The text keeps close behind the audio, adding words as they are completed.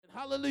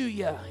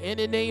Hallelujah. In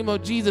the name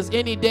of Jesus,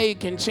 any day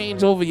can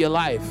change over your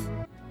life.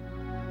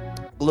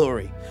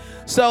 Glory.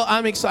 So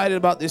I'm excited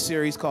about this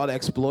series called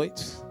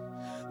Exploits.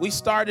 We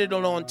started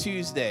it on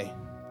Tuesday.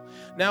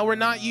 Now, we're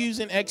not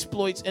using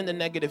exploits in the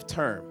negative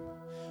term.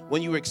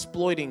 When you're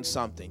exploiting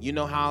something, you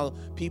know how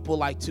people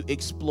like to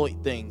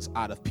exploit things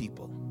out of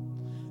people.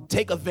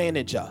 Take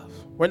advantage of.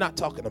 We're not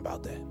talking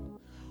about that.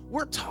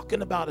 We're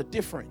talking about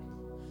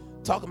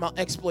talking about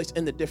exploits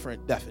in the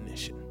different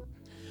definition.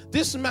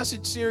 This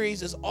message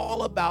series is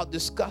all about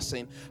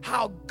discussing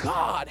how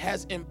God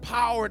has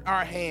empowered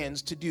our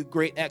hands to do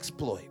great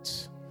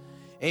exploits.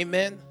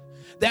 Amen.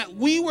 That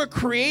we were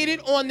created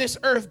on this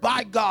earth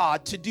by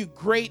God to do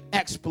great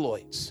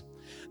exploits.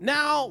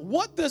 Now,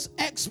 what does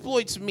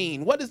exploits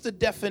mean? What is the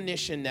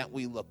definition that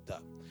we looked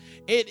up?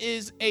 It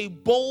is a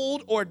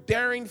bold or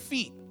daring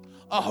feat,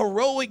 a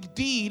heroic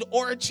deed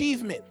or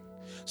achievement.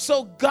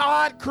 So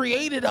God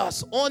created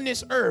us on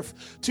this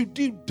earth to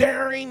do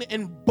daring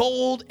and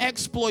bold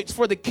exploits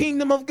for the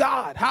kingdom of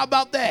God. How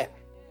about that?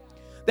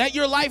 That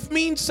your life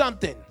means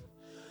something.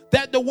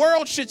 That the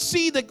world should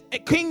see the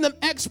kingdom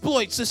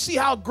exploits, to see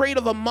how great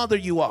of a mother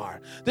you are,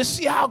 to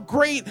see how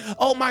great,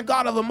 oh my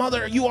God, of a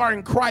mother you are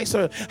in Christ,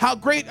 or how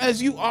great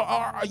as you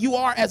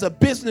are as a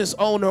business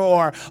owner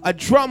or a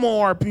drummer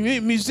or a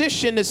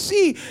musician, to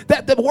see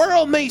that the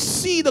world may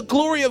see the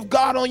glory of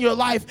God on your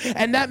life,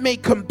 and that may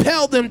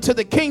compel them to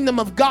the kingdom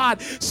of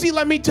God. See,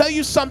 let me tell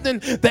you something.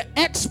 The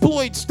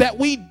exploits that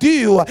we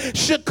do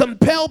should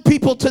compel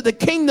people to the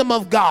kingdom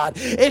of God.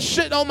 It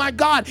should, oh my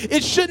God,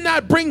 it should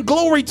not bring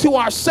glory to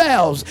ourselves.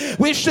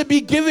 We should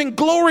be giving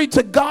glory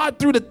to God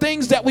through the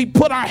things that we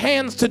put our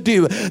hands to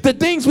do, the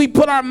things we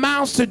put our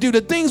mouths to do,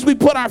 the things we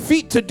put our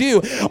feet to do.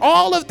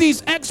 All of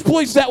these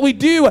exploits that we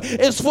do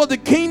is for the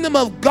kingdom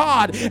of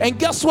God. And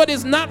guess what?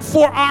 Is not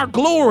for our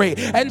glory.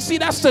 And see,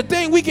 that's the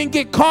thing. We can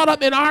get caught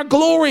up in our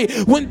glory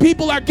when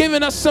people are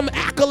giving us some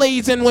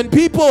accolades and when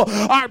people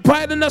are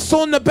patting us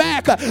on the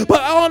back.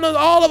 But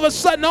all of a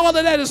sudden, all of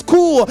that is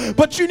cool.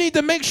 But you need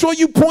to make sure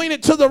you point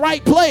it to the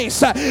right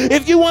place.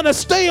 If you want to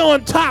stay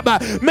on top,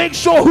 make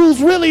sure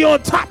who's really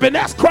on top, and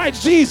that's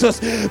Christ Jesus,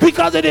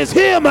 because it is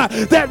him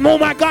that, oh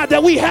my God,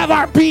 that we have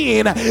our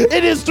being.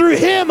 It is through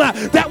him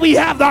that we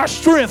have our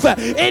strength.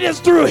 It is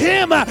through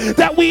him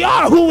that we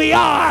are who we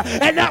are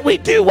and that we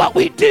do what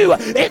we do.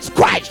 It's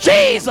Christ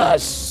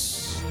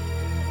Jesus.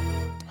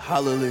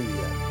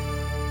 Hallelujah.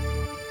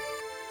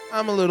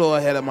 I'm a little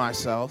ahead of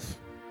myself.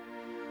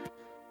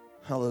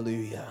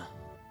 Hallelujah.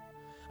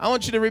 I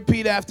want you to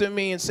repeat after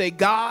me and say,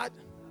 God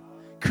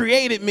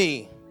created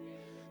me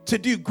to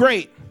do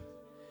great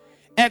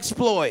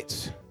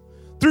exploits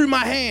through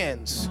my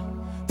hands,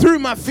 through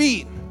my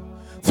feet,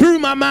 through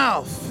my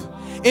mouth.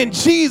 In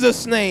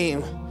Jesus'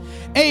 name,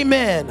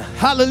 amen.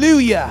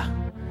 Hallelujah.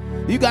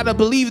 You got to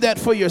believe that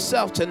for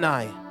yourself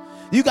tonight.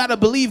 You got to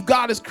believe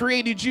God has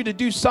created you to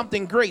do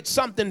something great,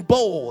 something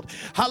bold.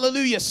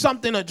 Hallelujah.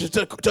 Something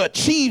to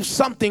achieve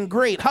something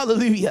great.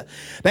 Hallelujah.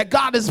 That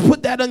God has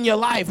put that on your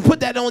life,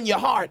 put that on your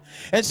heart.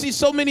 And see,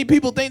 so many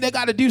people think they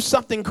got to do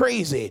something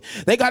crazy.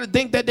 They got to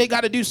think that they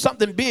got to do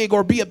something big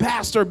or be a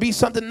pastor or be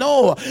something.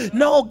 No,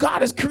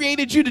 God has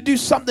created you to do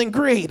something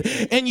great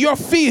in your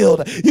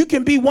field. You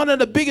can be one of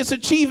the biggest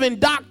achieving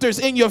doctors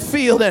in your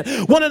field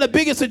and one of the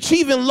biggest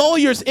achieving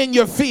lawyers in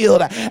your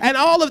field. And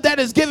all of that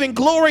is giving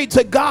glory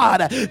to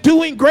God.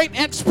 Doing great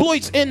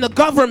exploits in the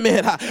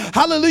government.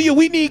 Hallelujah.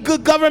 We need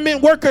good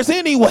government workers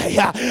anyway.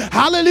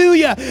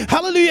 Hallelujah.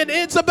 Hallelujah.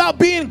 It's about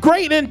being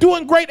great and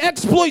doing great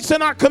exploits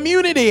in our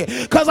community,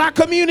 because our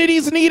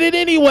communities need it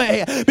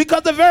anyway.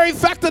 Because the very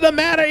fact of the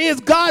matter is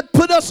God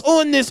put us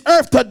on this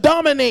earth to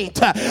dominate,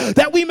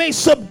 that we may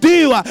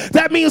subdue.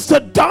 That means to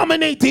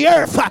dominate the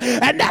earth.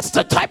 And that's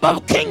the type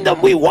of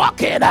kingdom we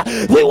walk in.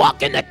 We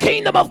walk in the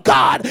kingdom of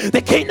God.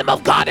 The kingdom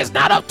of God is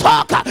not of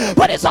talk,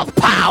 but it's of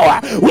power.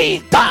 We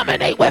dominate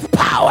with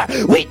power.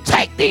 We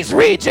take these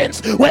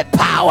regions with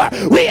power.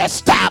 We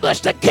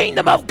establish the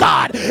kingdom of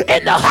God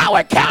in the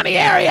Howard County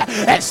area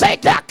and say,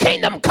 that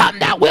kingdom come,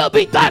 that will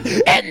be done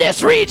in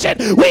this region.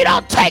 We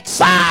don't take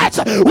sides.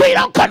 We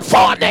don't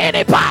conform to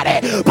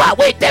anybody, but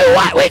we do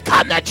what? We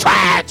come to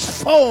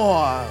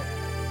transform.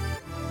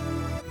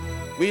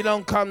 We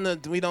don't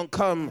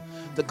come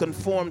to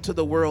conform to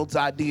the world's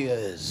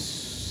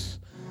ideas,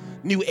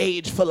 new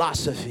age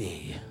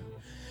philosophy.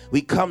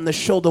 We come to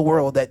show the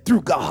world that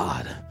through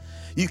God,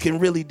 you can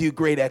really do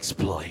great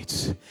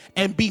exploits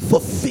and be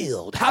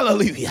fulfilled.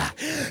 Hallelujah.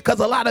 Because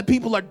a lot of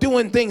people are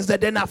doing things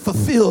that they're not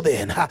fulfilled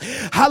in.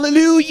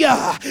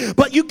 Hallelujah.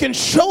 But you can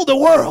show the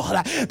world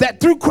that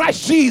through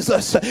Christ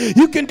Jesus,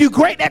 you can do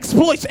great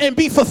exploits and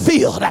be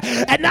fulfilled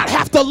and not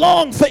have to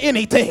long for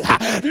anything.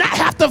 Not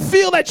have to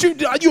feel that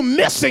you're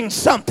missing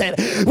something.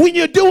 When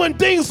you're doing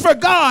things for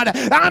God,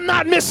 I'm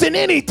not missing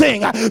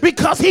anything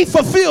because he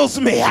fulfills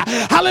me.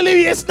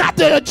 Hallelujah. It's not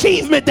the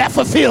achievement that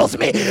fulfills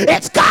me.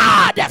 It's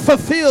God that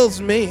fulfills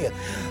me.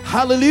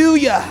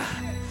 Hallelujah.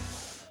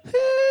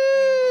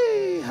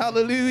 Hey,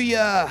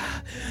 hallelujah.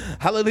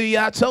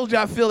 Hallelujah. I told you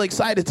I feel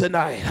excited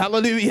tonight.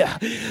 Hallelujah.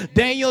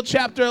 Daniel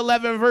chapter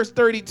 11, verse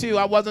 32.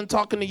 I wasn't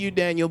talking to you,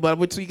 Daniel, but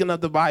we're speaking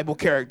of the Bible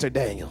character,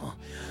 Daniel.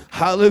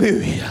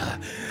 Hallelujah.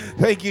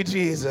 Thank you,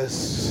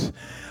 Jesus.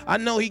 I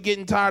know he's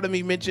getting tired of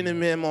me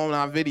mentioning him on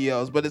our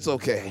videos, but it's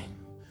okay.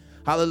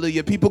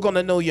 Hallelujah. People going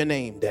to know your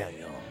name,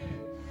 Daniel.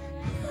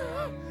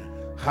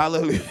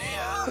 Hallelujah.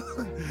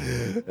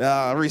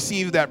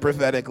 Receive that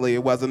prophetically.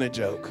 It wasn't a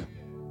joke.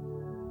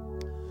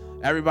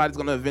 Everybody's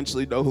going to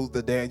eventually know who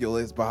the Daniel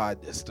is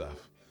behind this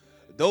stuff.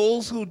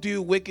 Those who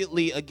do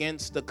wickedly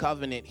against the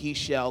covenant, he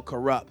shall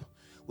corrupt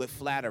with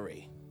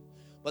flattery.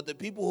 But the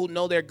people who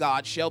know their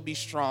God shall be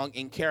strong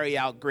and carry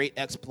out great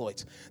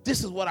exploits.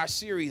 This is what our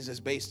series is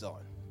based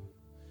on.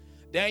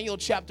 Daniel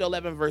chapter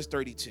 11, verse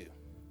 32.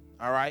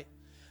 All right?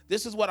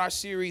 This is what our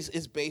series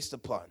is based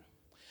upon.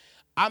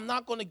 I'm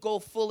not going to go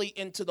fully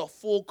into the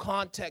full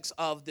context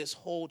of this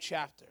whole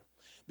chapter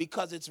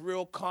because it's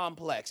real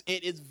complex.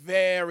 It is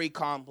very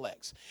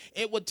complex.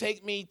 It would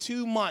take me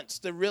 2 months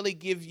to really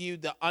give you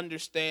the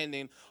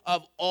understanding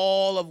of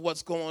all of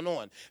what's going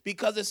on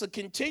because it's a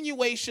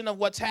continuation of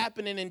what's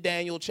happening in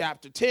Daniel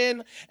chapter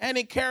 10 and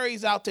it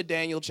carries out to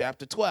Daniel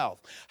chapter 12.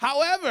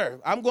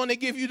 However, I'm going to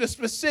give you the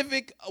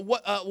specific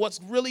what's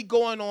really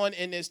going on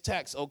in this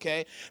text,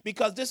 okay?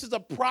 Because this is a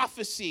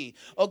prophecy,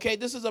 okay?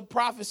 This is a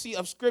prophecy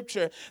of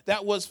scripture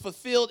that was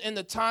fulfilled in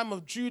the time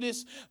of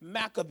Judas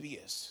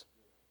Maccabeus.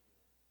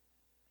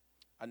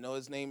 I know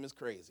his name is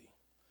crazy.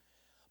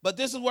 But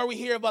this is where we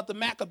hear about the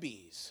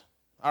Maccabees,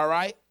 all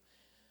right?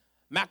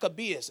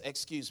 Maccabeus,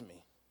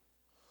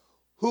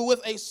 who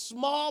with a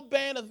small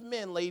band of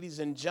men, ladies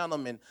and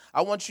gentlemen,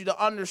 I want you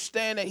to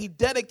understand that he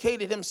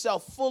dedicated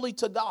himself fully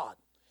to God.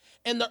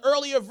 In the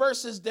earlier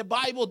verses, the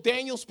Bible,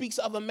 Daniel speaks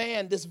of a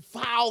man, this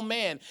vile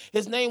man.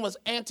 His name was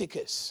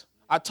Antiochus.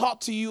 I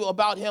talked to you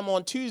about him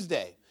on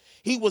Tuesday.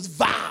 He was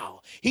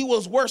vile. He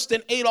was worse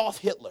than Adolf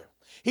Hitler.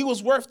 He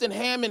was worse than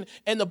Haman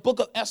in the book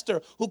of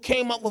Esther, who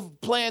came up with a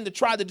plan to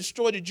try to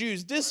destroy the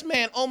Jews. This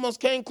man almost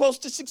came close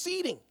to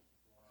succeeding.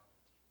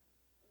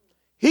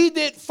 He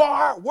did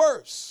far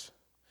worse.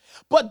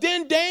 But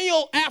then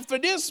Daniel, after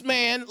this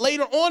man,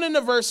 later on in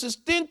the verses,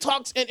 then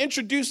talks and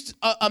introduced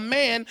a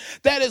man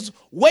that is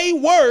way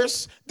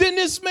worse than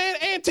this man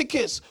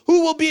Antiochus,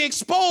 who will be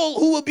exposed,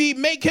 who will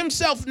make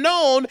himself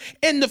known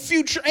in the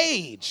future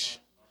age,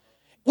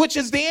 which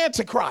is the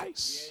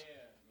Antichrist.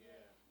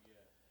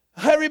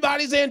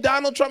 Everybody's saying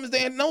Donald Trump is the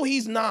Antichrist. No,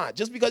 he's not.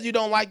 Just because you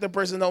don't like the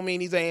person don't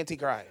mean he's the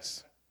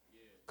Antichrist.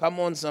 Come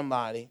on,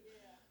 somebody.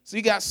 So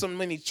you got so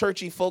many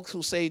churchy folks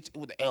who say,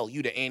 "Oh,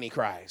 you the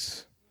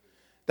Antichrist."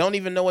 Don't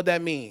even know what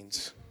that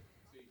means.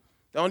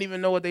 Don't even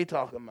know what they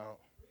talking about.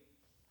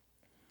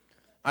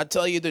 I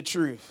tell you the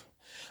truth.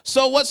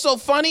 So what's so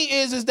funny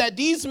is that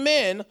these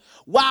men,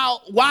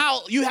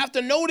 while you have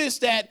to notice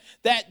that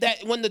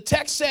when the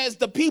text says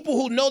the people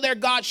who know their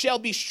God shall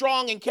be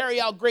strong and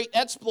carry out great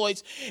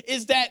exploits,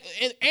 is that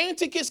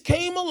Antiochus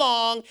came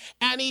along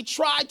and he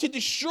tried to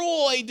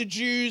destroy the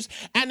Jews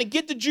and to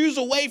get the Jews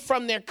away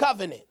from their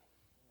covenant.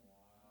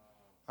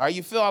 Are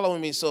you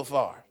following me so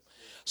far?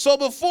 So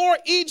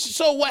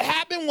what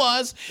happened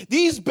was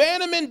these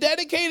bannermen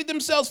dedicated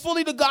themselves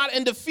fully to God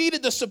and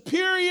defeated the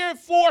superior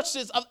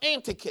forces of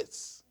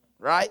Antiochus.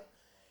 Right?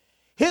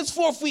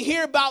 Henceforth, we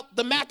hear about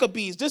the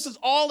Maccabees. This is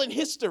all in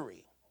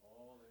history.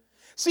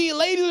 See,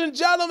 ladies and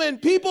gentlemen,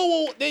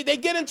 people they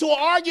get into an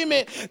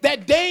argument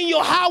that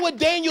Daniel, how would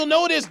Daniel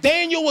know this?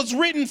 Daniel was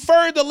written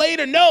further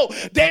later. No,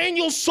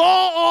 Daniel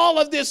saw all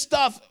of this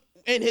stuff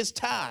in his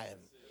time.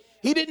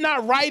 He did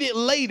not write it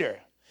later.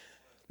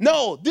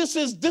 No, this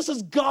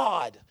is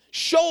God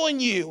showing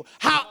you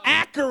how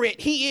accurate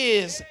he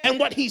is and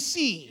what he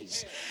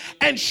sees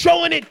and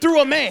showing it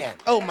through a man.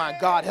 Oh my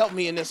God, help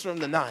me in this room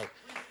tonight.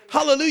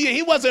 Hallelujah.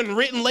 He wasn't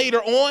written later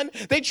on.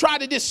 They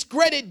tried to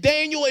discredit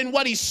Daniel in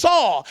what he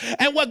saw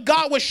and what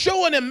God was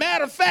showing him.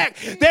 Matter of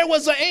fact, there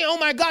was the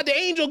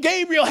angel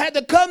Gabriel had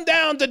to come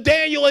down to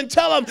Daniel and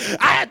tell him,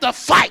 I had to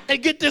fight to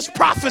get this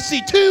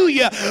prophecy to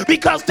you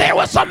because there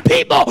were some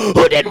people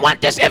who didn't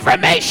want this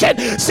information.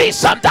 See,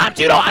 sometimes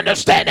you don't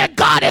understand that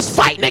God is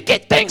fighting to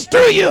get things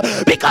through you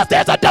because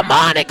there's a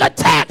demonic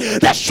attack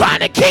that's trying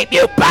to keep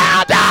you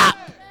bound up.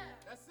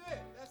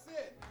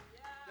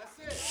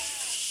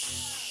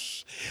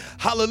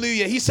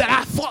 Hallelujah. He said,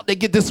 I fought to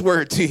get this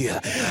word to you.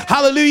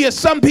 Hallelujah.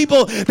 Some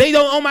people, they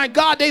don't, oh my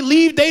God, they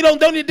leave. They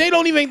don't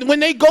even, when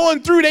they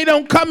going through, they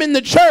don't come in the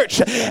church.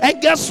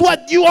 And guess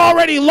what? You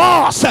already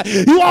lost.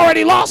 You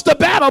already lost the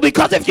battle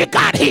because if you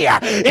got here,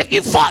 if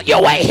you fought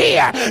your way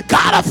here,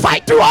 gotta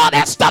fight through all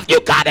that stuff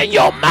you got in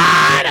your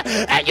mind.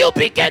 And you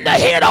begin to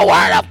hear the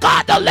word of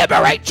God to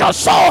liberate your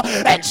soul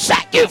and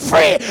set you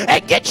free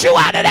and get you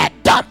out of that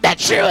dump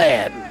that you're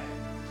in.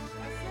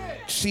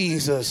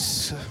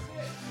 Jesus.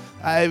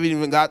 I haven't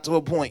even got to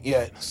a point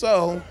yet.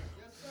 So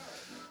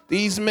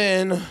these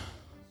men,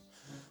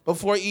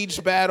 before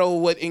each battle,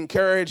 would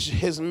encourage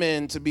his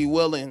men to be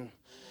willing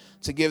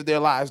to give their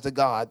lives to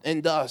God.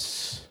 And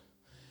thus,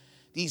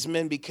 these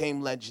men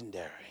became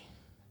legendary.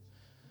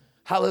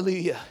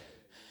 Hallelujah.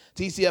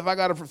 TCF, I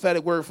got a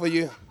prophetic word for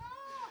you.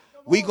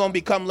 We gonna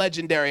become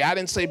legendary. I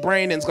didn't say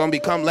Brandon's gonna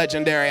become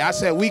legendary. I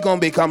said we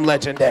gonna become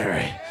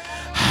legendary.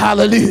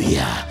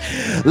 Hallelujah.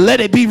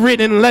 Let it be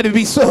written, let it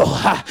be so.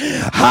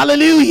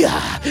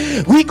 Hallelujah.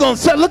 We gonna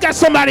say, look at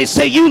somebody,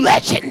 say, you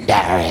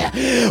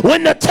legendary.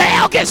 When the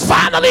tale gets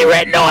finally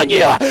written on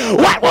you,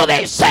 what will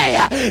they say?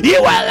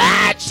 You were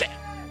legend.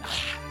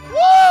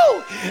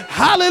 Woo!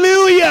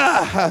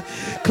 Hallelujah.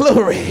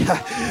 Glory.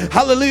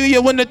 Hallelujah.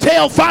 When the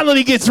tale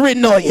finally gets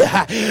written on you,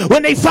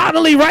 when they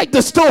finally write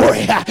the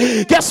story,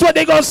 guess what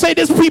they're going to say?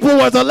 This people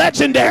was a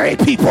legendary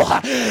people.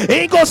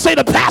 They ain't going to say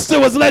the pastor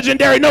was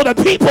legendary. No, the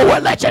people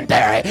were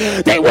legendary.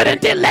 They went and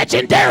did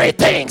legendary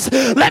things.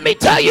 Let me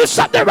tell you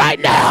something right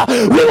now.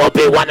 We will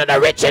be one of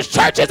the richest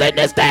churches in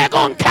this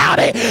daggone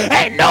county.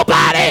 Ain't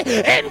nobody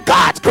in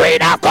God's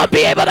green earth going to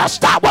be able to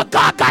stop what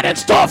God got in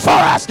store for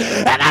us.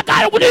 And I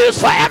got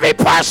news for every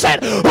person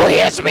who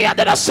hears me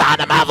under the sound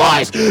of my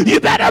voice. You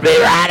better be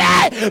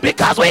ready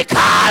because we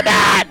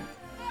coming.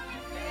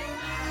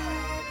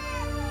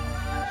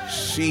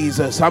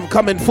 Jesus, I'm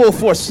coming full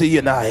force to you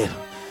tonight.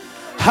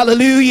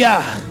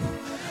 Hallelujah.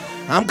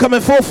 I'm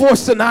coming full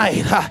force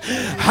tonight.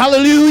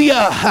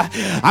 Hallelujah.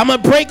 I'm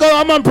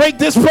gonna break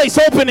this place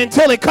open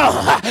until it comes.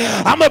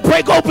 I'm gonna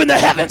break open the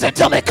heavens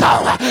until it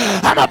comes.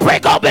 I'm gonna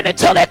break open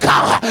until it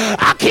comes.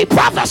 I'll keep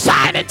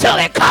prophesying until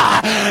it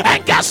comes.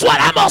 And guess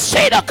what? I'm gonna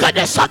see the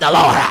goodness of the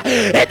Lord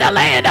in the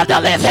land of the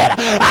living.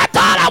 I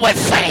thought I would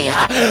faint,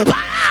 but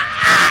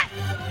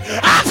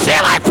I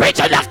feel like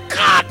preaching to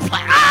God.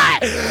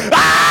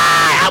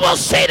 I will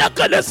see the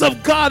goodness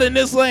of God in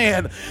this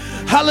land.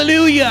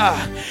 Hallelujah.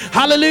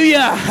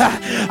 Hallelujah.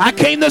 I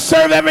came to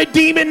serve every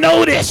demon.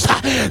 Notice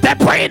that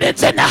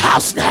Brandon's in the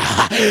house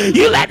now.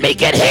 You let me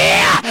get here.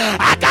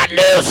 I got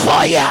news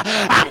for you.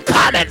 I'm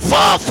coming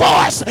full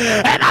force,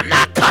 and I'm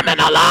not coming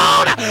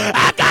alone.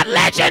 I got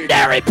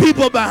legendary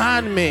people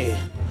behind me.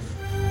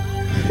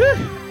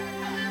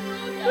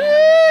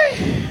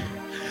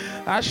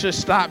 I should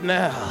stop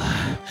now.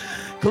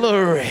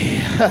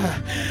 Glory.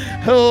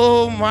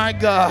 Oh my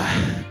God.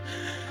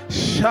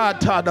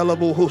 Shata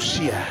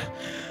dalabuhushia.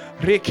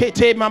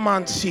 Rekete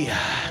mamansia.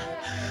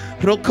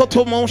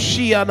 Rokoto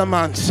monshia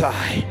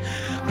namansai.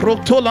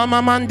 Rotola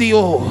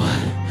mamandio.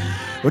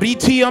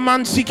 Ritia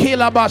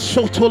mansikela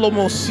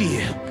basotolomosi.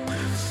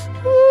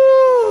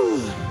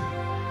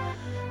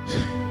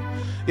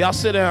 Y'all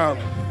sit down.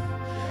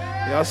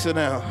 Y'all sit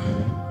down.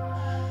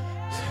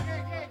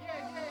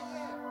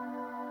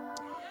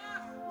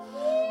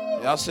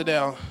 Y'all sit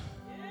down.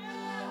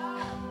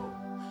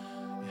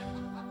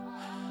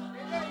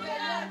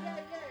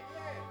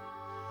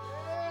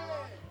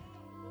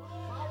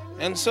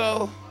 And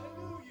so,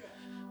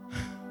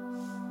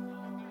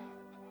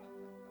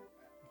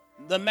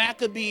 the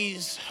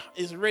Maccabees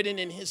is written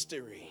in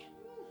history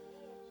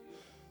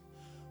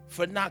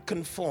for not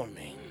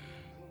conforming.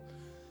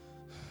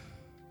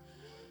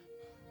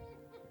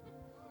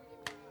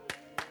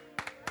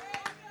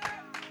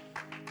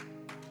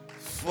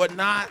 For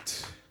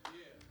not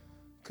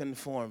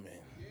conforming.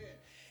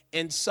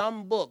 In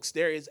some books,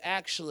 there is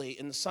actually,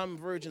 in some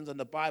versions of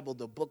the Bible,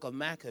 the book of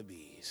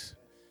Maccabees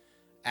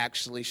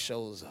actually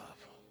shows up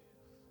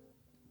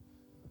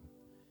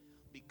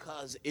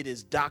because it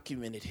is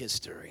documented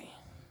history.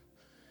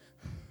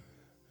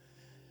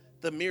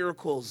 The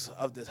miracles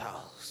of this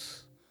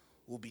house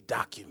will be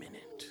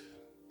documented.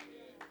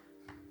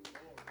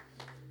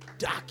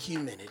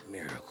 Documented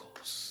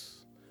miracles.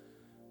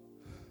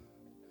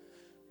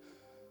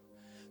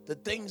 The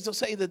things, to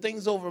say the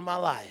things over my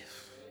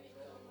life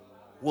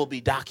will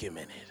be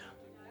documented.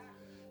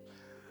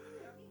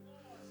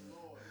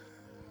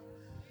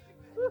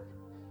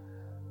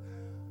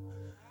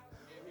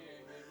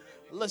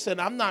 Listen,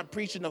 I'm not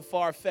preaching a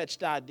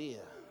far-fetched idea.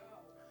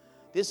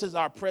 This is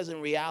our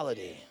present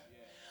reality.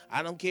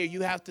 I don't care.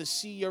 You have to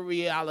see your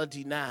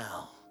reality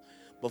now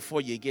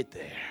before you get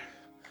there.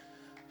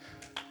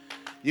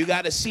 You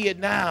got to see it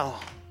now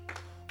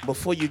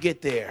before you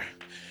get there.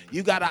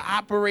 You got to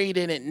operate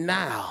in it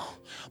now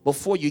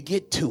before you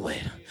get to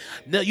it.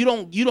 No, you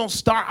don't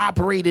start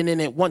operating in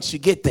it once you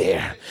get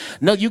there.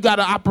 No, you got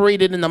to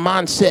operate it in the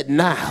mindset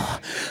now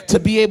to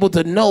be able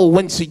to know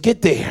once you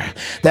get there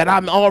that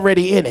I'm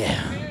already in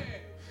it.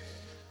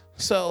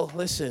 So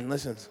listen.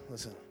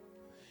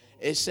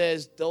 It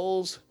says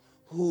those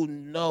who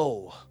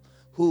know.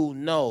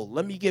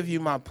 Let me give you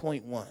my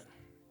point one.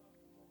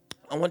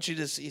 I want you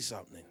to see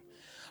something.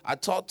 I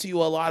talked to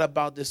you a lot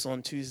about this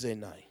on Tuesday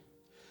night,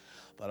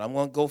 but I'm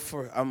going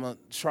to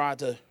try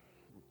to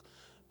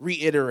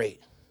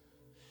reiterate.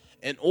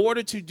 In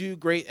order to do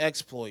great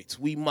exploits,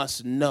 we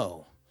must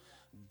know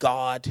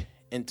God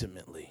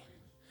intimately.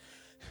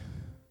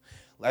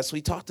 As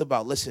we talked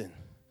about, listen,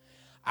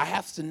 I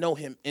have to know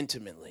him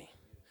intimately.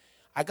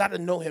 I got to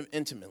know him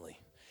intimately.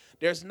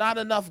 There's not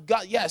enough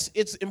God. Yes,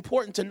 it's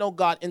important to know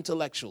God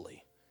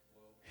intellectually.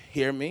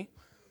 Hear me?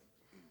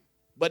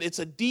 But it's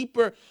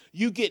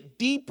you get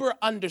deeper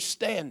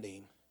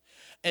understanding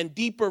and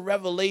deeper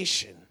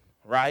revelation,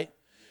 right?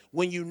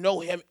 When you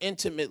know him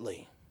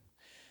intimately.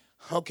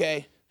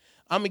 Okay,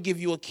 I'm going to give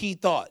you a key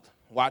thought.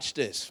 Watch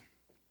this.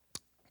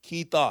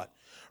 Key thought.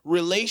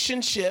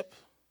 Relationship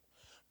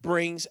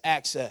brings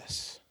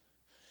access.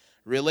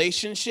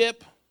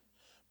 Relationship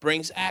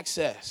brings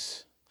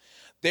access.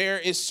 There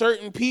is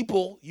certain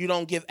people you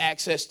don't give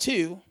access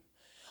to,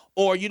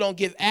 or you don't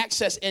give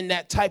access in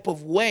that type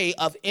of way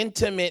of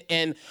intimate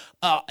and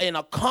in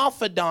a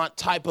confidant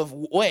type of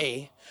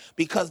way,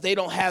 because they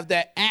don't have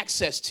that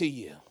access to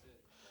you.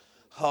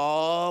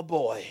 Oh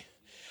boy.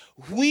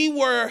 We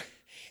were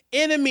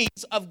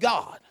enemies of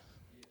God,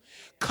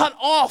 cut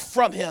off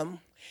from him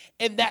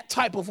in that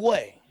type of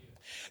way.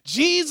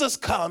 Jesus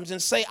comes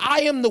and say,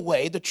 I am the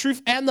way, the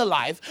truth, and the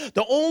life.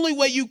 The only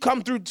way you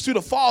come through to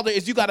the Father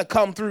is you got to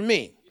come through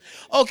me.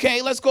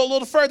 Okay, let's go a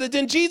little further.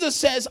 Then Jesus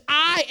says,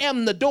 I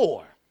am the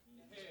door.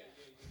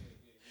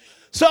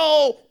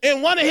 So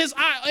in one of his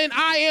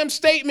I am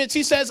statements,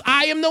 he says,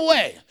 I am the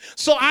way.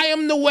 So I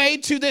am the way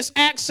to this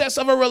access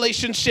of a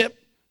relationship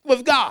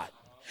with God.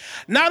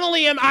 Not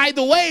only am I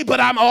the way, but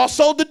I'm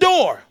also the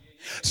door.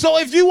 So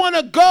if you want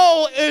to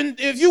go and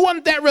if you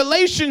want that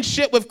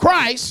relationship with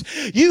Christ,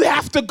 you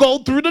have to go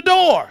through the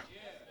door.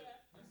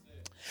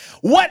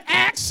 What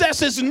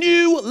accesses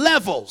new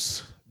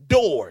levels?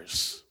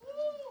 Doors.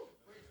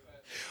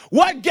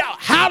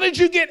 How did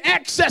you get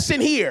access in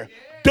here?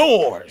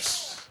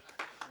 Doors.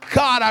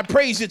 God, I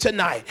praise you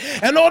tonight.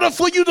 In order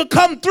for you to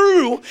come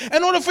through,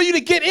 in order for you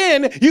to get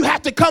in, you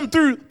have to come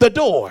through the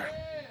door.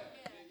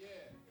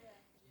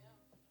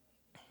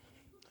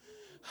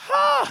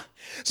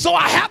 So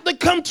I have to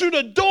come through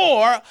the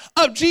door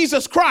of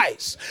Jesus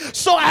Christ.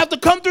 So I have to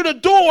come through the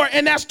door,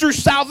 and that's through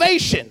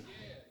salvation.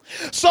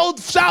 So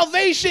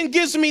salvation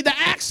gives me the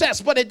access,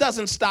 but it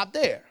doesn't stop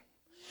there.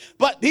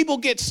 But people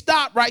get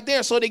stopped right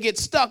there, so they get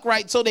stuck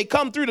right. So they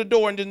come through the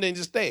door and then they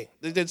just stay.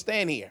 They just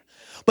stand here.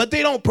 But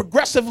they don't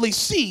progressively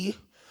see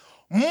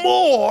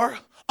more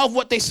of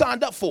what they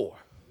signed up for.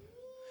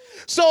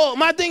 So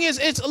my thing is,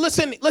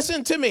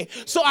 listen to me.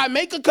 So I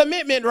make a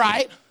commitment,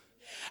 right?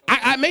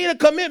 I made a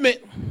commitment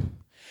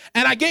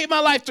and I gave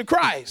my life to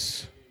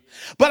Christ.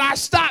 But I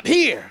stop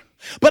here.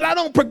 But I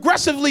don't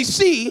progressively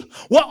see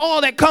what all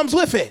that comes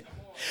with it.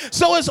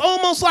 So it's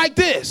almost like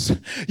this.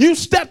 You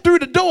step through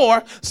the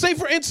door. Say,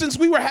 for instance,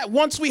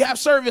 once we have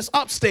service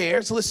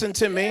upstairs, listen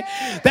to me,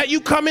 that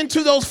you come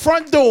into those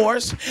front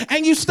doors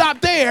and you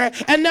stop there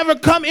and never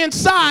come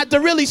inside to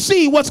really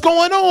see what's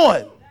going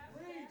on.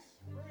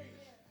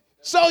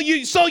 So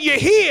you're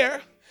here,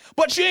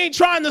 but you ain't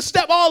trying to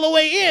step all the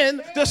way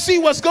in to see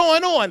what's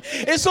going on.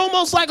 It's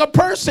almost like a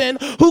person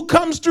who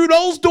comes through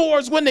those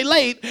doors when they're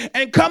late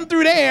and come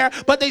through there,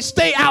 but they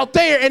stay out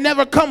there and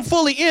never come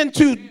fully in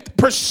to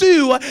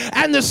pursue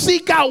and to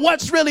seek out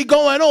what's really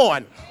going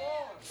on.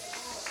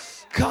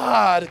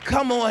 God,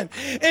 come on.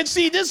 And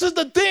see, this is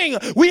the thing.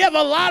 We have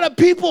a lot of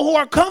people who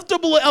are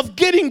comfortable of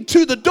getting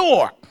to the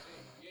door,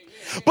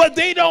 but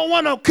they don't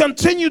want to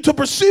continue to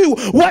pursue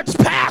what's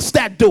past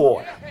that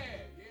door.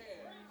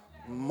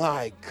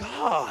 My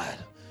God.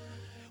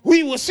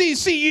 We will see,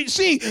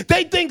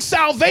 they think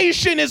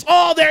salvation is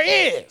all there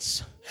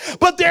is.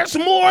 But there's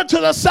more to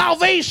the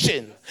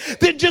salvation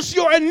than just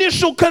your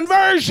initial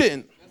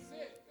conversion.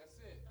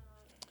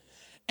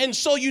 And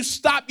so you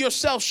stop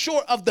yourself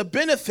short of the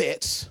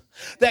benefits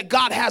that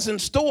God has in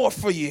store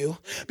for you,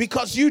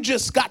 because you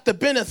just got the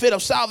benefit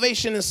of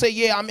salvation and say,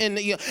 yeah,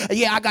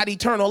 I got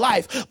eternal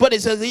life. But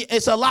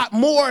it's a lot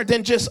more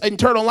than just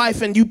eternal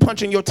life and you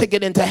punching your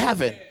ticket into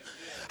heaven.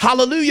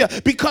 Hallelujah.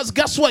 Because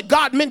guess what?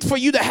 God meant for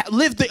you to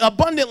live the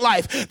abundant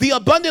life. The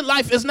abundant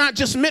life is not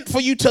just meant for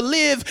you to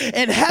live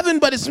in heaven,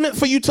 but it's meant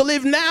for you to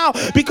live now.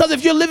 Because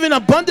if you're living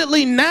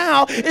abundantly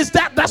now,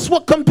 that's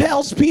what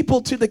compels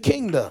people to the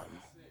kingdom.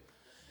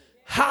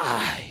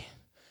 Hi.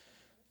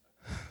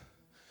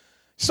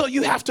 So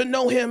you have to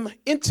know him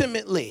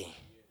intimately.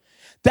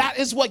 That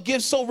is what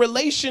gives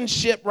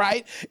relationship,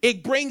 right?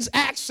 It brings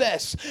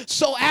access.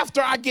 So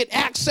after I get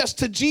access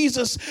to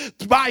Jesus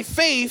by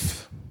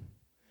faith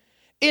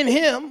in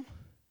him,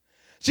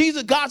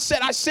 God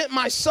said, I sent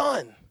my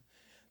son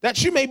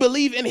that you may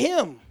believe in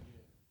him.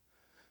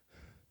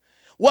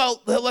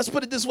 Well, let's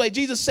put it this way.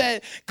 Jesus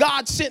said,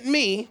 God sent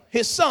me,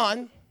 his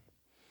son,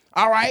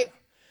 all right,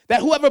 that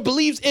whoever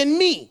believes in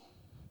me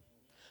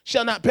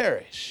shall not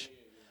perish,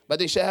 but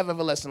they shall have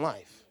everlasting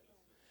life.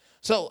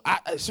 So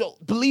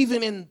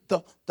believing in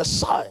the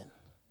son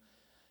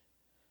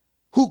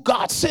who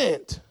God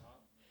sent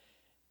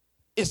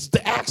is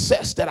the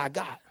access that I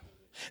got.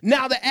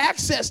 Now the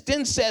access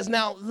then says,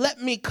 now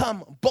let me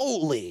come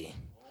boldly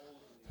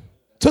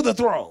to the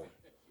throne.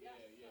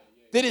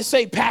 Did it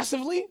say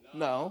passively?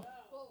 No.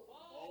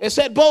 It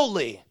said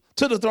boldly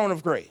to the throne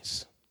of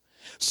grace.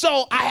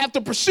 So I have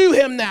to pursue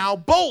him now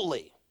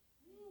boldly.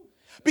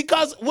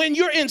 Because when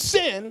you're in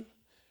sin,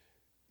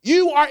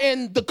 you are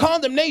in the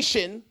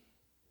condemnation.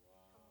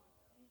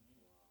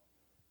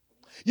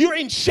 You're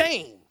in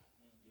shame.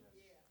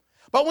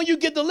 But when you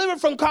get delivered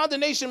from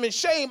condemnation and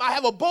shame, I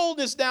have a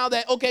boldness now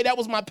that, okay, that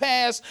was my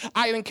past.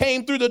 I then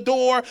came through the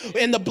door,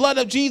 and the blood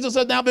of Jesus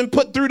has now been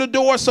put through the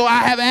door, so I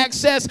have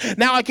access.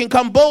 Now I can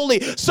come boldly.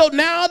 So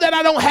now that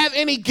I don't have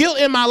any guilt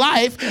in my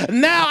life,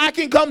 now I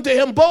can come to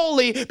him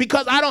boldly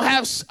because I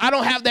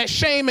don't have that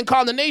shame and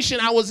condemnation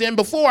I was in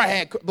before I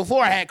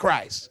had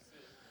Christ.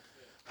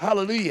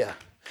 Hallelujah.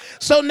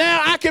 So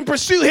now I can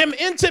pursue him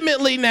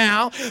intimately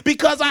now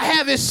because I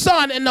have his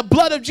son, and the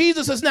blood of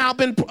Jesus has now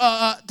been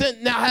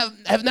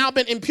have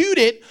been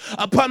imputed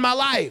upon my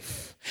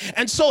life.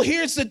 And so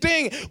here's the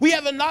thing. We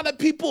have a lot of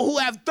people who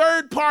have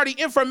third-party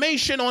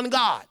information on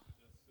God.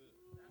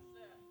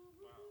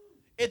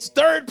 It's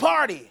third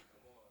party.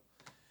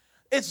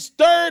 It's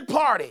third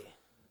party.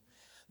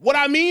 What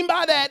I mean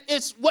by that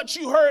is what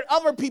you heard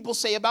other people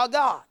say about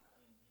God.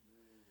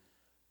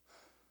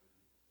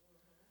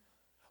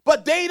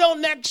 But they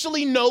don't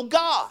actually know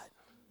God.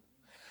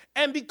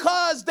 And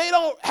because they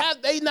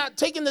not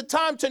taken the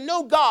time to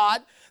know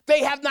God, they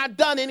have not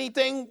done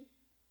anything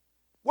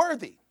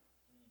worthy.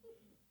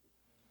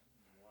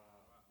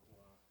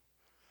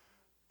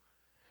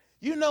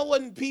 You know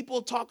when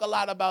people talk a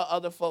lot about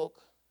other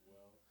folk?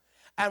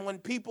 And when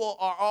people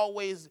are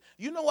always,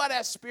 you know why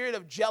that spirit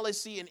of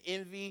jealousy and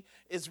envy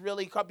is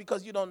really called?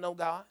 Because you don't know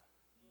God.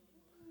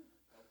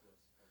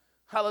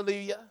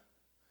 Hallelujah.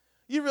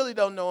 You really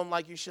don't know him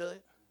like you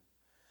should.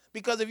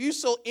 Because if you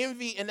so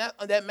envy and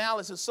that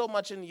malice is so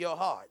much in your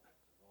heart,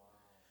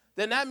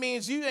 then that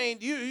means you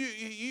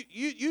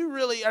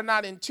really are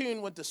not in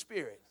tune with the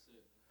Spirit.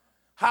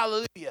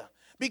 Hallelujah.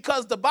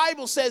 Because the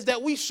Bible says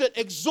that we should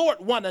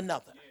exhort one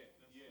another.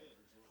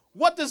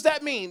 What does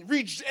that mean?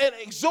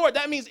 Exhort,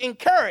 that means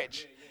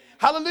encourage.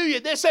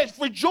 Hallelujah. It says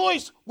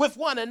rejoice with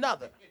one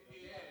another.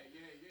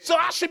 So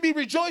I should be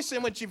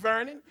rejoicing with you,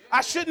 Vernon.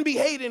 I shouldn't be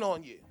hating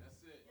on you.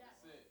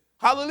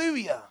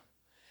 Hallelujah.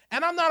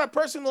 And I'm not a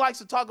person who likes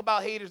to talk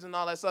about haters and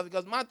all that stuff,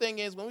 because my thing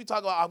is when we talk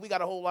about we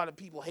got a whole lot of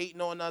people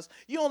hating on us,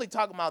 you only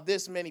talk about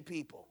this many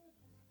people.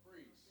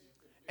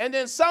 And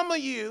then some of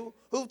you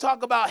who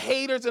talk about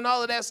haters and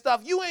all of that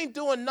stuff, you ain't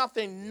doing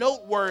nothing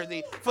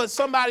noteworthy for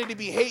somebody to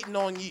be hating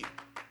on you.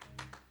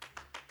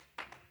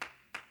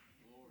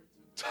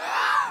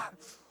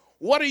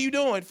 What are you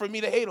doing for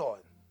me to hate on?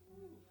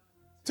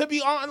 To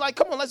be honest, like,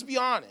 come on, let's be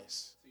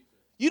honest.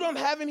 You don't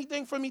have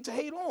anything for me to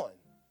hate on.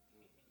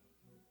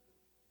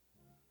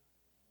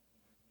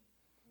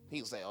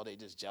 He'll say, oh, they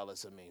just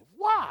jealous of me.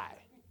 Why?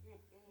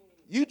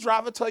 You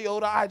drive a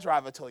Toyota, I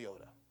drive a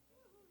Toyota.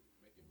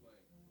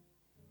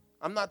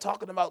 I'm not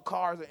talking about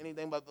cars or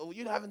anything, but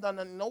you haven't done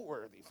nothing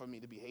noteworthy for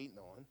me to be hating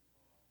on.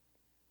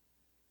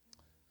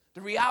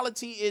 The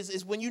reality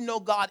is when you know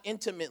God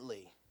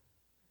intimately,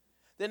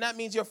 then that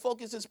means your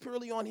focus is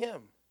purely on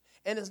him.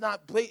 And it's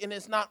not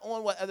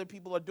on what other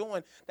people are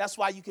doing. That's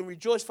why you can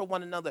rejoice for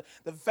one another.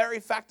 The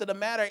very fact of the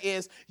matter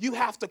is you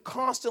have to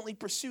constantly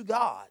pursue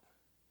God.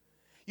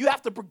 You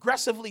have to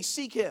progressively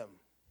seek him.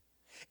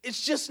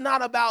 It's just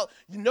not about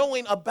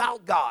knowing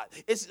about God.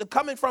 It's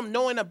coming from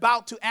knowing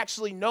about to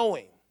actually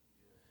knowing.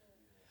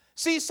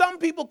 See, some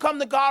people come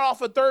to God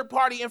off of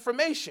third-party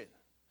information.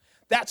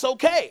 That's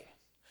okay.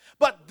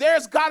 But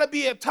there's got to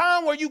be a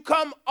time where you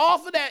come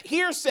off of that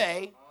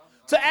hearsay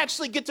to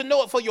actually get to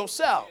know it for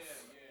yourself.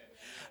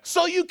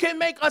 So you can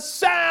make a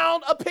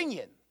sound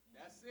opinion.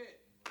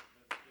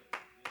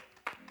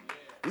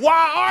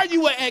 Why are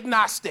you an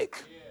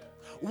agnostic?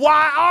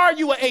 Why are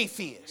you an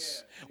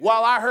atheist?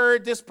 Well, I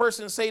heard this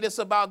person say this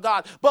about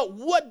God. But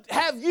what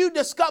have you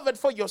discovered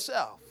for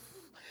yourself?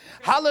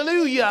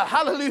 Hallelujah,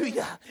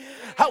 hallelujah.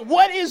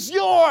 What is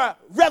your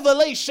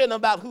revelation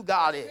about who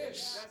God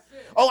is?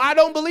 Oh, I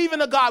don't believe in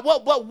a God.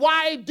 Well, but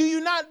why do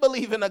you not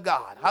believe in a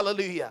God?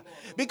 Hallelujah.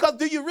 Because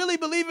do you really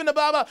believe in the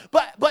Bible?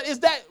 But is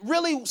that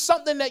really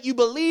something that you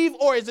believe,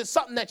 or is it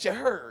something that you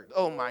heard?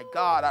 Oh my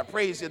God, I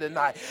praise you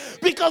tonight.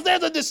 Because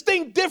there's a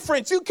distinct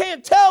difference. You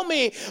can't tell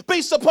me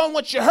based upon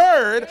what you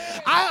heard.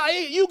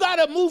 You got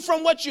to move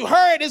from what you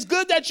heard. It's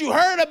good that you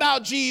heard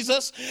about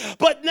Jesus,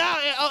 but now,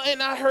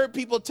 and I heard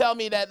people tell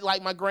me that,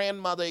 like my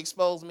grandmother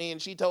exposed me, and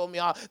she told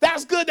me,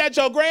 that's good that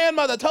your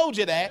grandmother told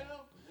you that.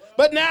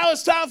 But now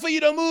it's time for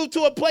you to move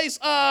to a place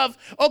of,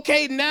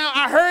 okay, now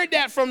I heard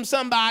that from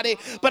somebody,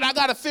 but I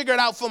got to figure it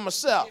out for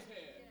myself.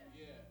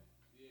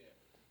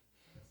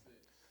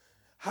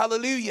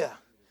 Hallelujah.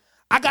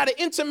 I got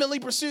to intimately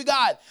pursue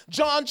God.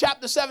 John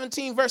chapter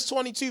 17, verse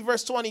 22,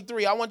 verse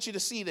 23. I want you to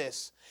see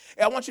this.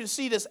 I want you to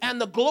see this.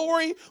 And the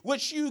glory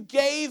which you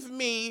gave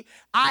me,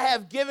 I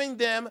have given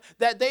them,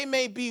 that they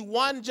may be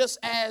one just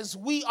as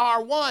we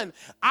are one.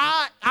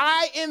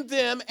 I in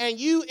them and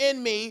you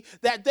in me,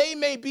 that they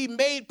may be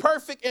made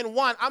perfect in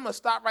one. I'm going to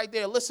stop right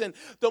there. Listen,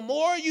 the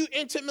more you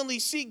intimately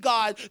seek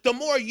God, the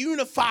more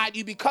unified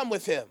you become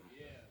with him.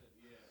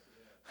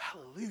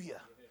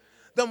 Hallelujah.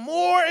 The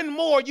more and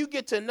more you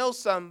get to know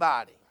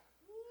somebody,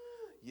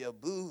 your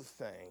boo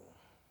thing.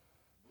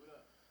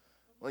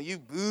 When you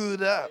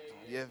booed up,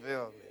 you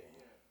feel me?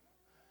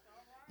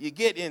 You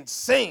get in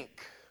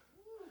sync.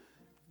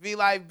 Be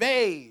like,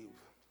 babe,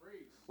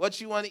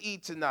 what you want to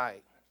eat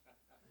tonight?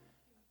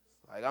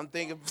 Like I'm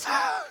thinking,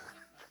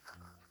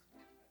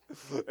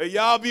 and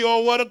y'all be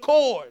on one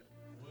accord.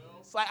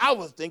 It's like I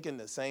was thinking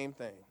the same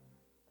thing.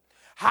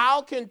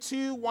 How can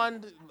two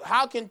walk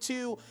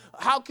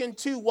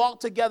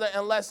together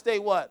unless they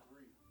what?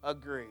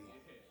 Agree.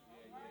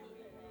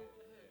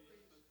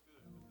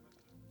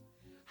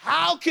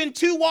 How can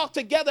two walk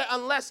together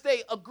unless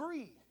they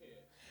agree?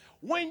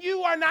 When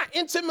you are not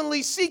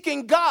intimately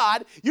seeking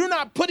God, you're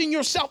not putting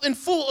yourself in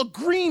full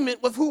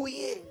agreement with who he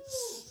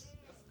is.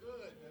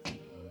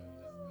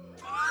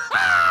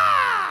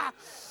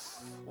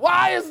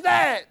 Why is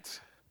that?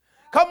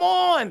 Come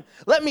on.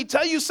 Let me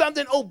tell you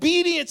something.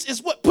 Obedience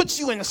is what puts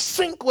you in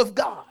sync with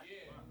God.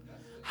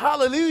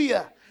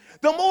 Hallelujah.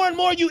 The more and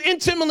more you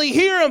intimately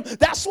hear him,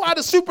 that's why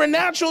the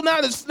supernatural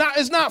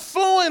is not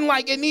flowing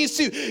like it needs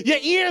to. Your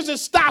ears are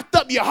stopped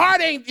up. Your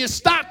heart ain't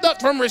stopped up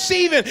from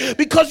receiving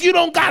because you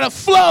don't got to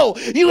flow.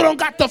 You don't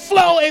got the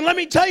flow. And let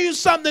me tell you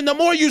something. The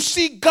more you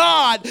see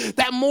God,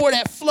 that more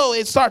that flow,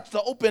 it starts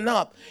to open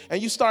up.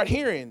 And you start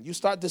hearing. You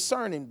start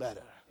discerning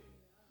better.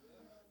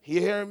 You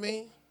hearing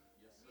me?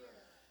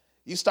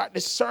 You start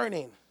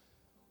discerning.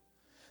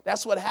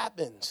 That's what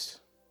happens.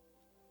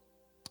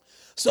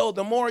 So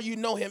the more you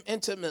know him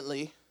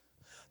intimately,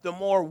 the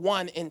more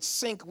one in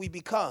sync we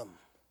become.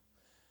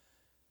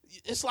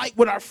 It's like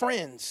with our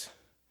friends.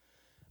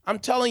 I'm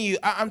telling you,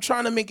 I'm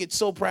trying to make it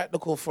so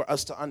practical for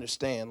us to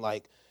understand.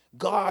 Like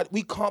God,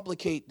 we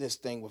complicate this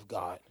thing with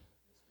God.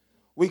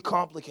 We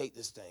complicate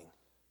this thing.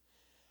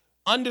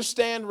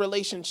 Understand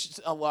relationships.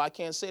 Well, I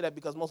can't say that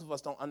because most of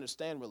us don't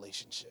understand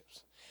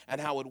relationships and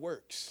how it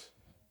works.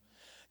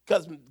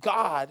 Because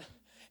God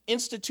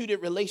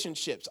instituted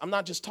relationships. I'm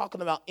not just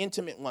talking about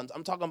intimate ones.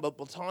 I'm talking about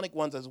platonic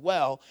ones as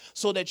well,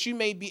 so that you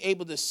may be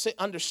able to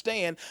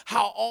understand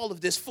how all of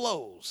this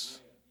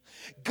flows.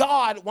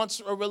 God wants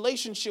a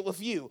relationship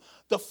with you,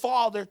 the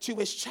father to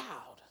his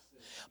child.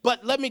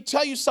 But let me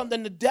tell you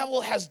something. The devil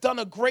has done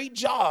a great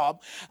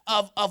job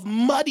of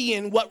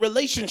muddying what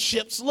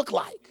relationships look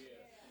like.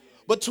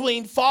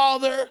 Between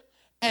father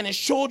and his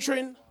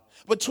children,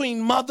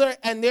 between mother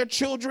and their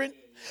children,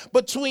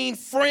 between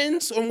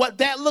friends and what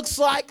that looks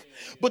like,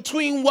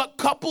 between what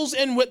couples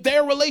and what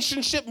their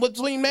relationship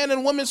between man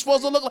and woman is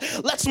supposed to look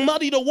like. Let's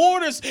muddy the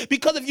waters,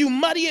 because if you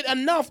muddy it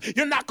enough,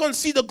 you're not going to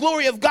see the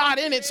glory of God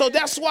in it. So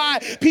that's why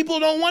people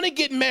don't want to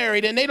get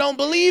married and they don't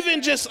believe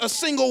in just a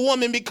single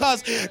woman,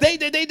 because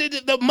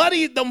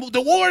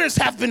the waters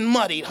have been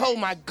muddied. Oh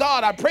my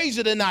God, I praise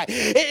you tonight.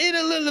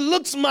 It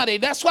looks muddy.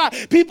 That's why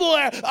people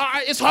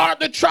it's hard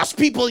to trust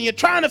people, and you're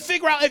trying to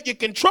figure out if you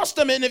can trust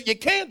them and if you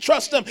can't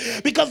trust them,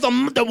 because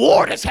the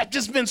waters have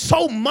just been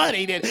so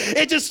muddied and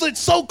it's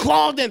so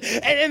clogged.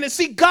 And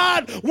see,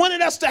 God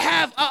wanted us to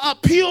have a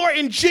pure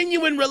and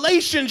genuine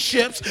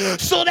relationships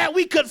so that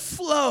we could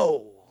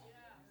flow.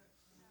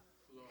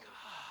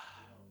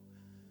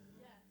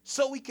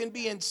 So we can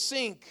be in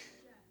sync.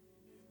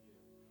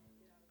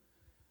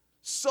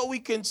 So we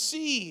can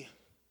see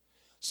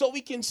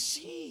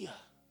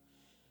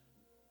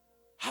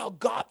how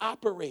God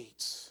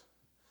operates.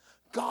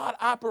 God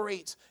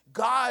operates.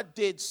 God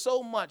did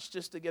so much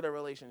just to get a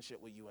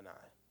relationship with you and I.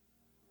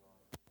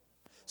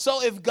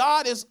 So if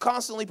God is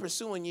constantly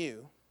pursuing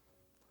you,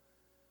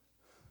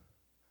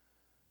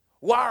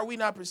 why are we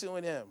not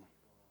pursuing him?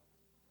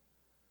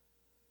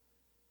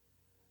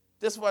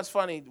 This is what's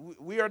funny.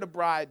 We are the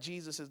bride.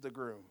 Jesus is the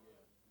groom.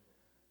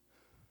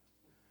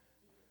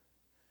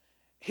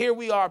 Here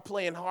we are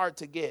playing hard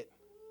to get.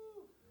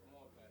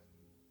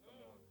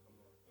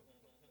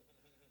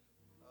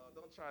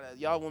 Don't try that.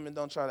 Y'all women,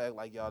 don't try to act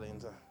like y'all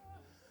didn't.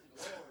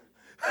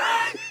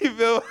 You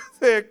feel what I'm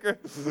saying?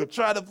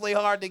 Try to play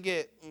hard to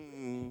get.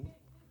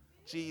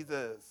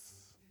 Jesus.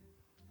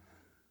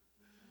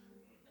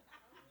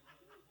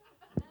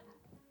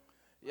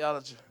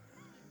 Y'all.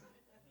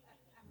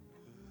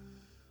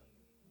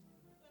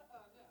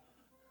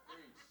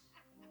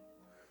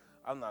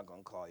 I'm not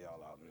going to call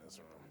y'all out in this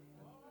room.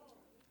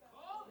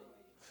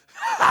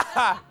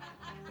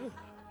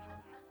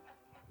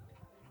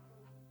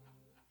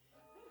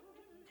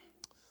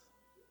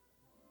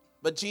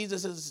 But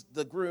Jesus is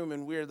the groom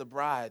and we're the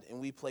bride, and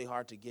we play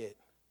hard to get,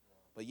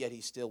 but yet he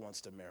still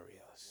wants to marry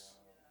us.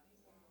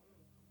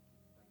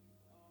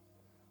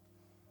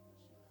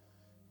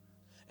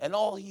 And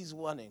all he's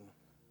wanting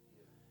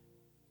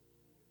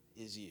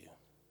is you.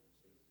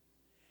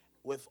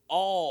 With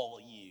all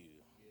you.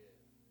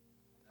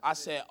 I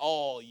said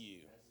all you.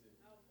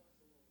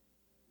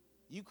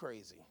 You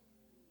crazy.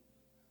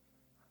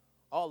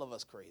 All of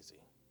us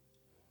crazy.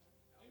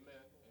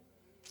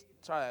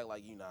 Try to act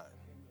like you not.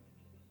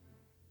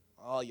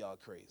 All y'all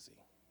crazy.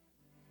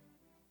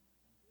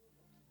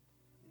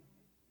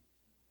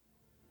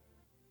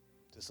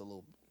 Just a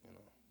little,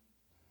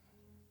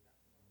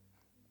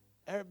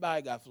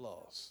 Everybody got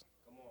flaws.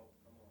 Come on.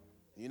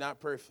 You're not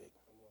perfect.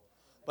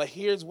 But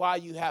here's why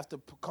you have to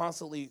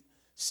constantly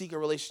seek a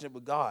relationship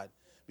with God.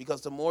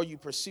 Because the more you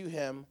pursue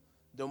him,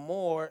 the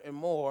more and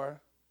more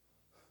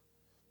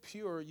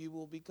pure you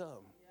will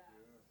become.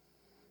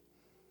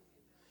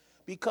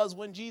 Because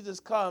when Jesus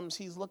comes,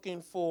 he's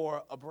looking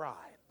for a bride.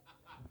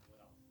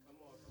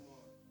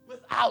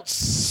 without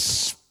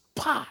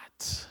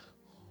spot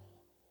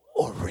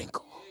or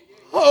wrinkle.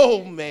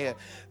 Oh, man.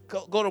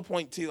 Go to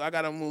point 2. I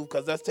got to move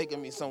because that's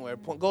taking me somewhere.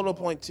 Go to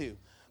point 2.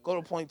 Go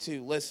to point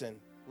 2.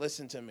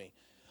 Listen to me.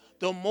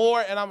 The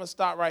more, and I'm going to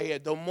stop right here,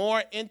 the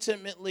more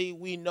intimately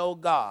we know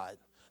God,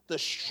 the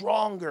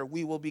stronger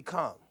we will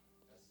become.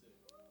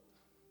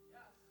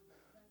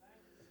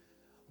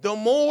 The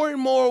more and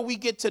more we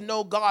get to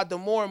know God, the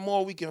more and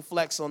more we can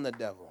flex on the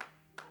devil.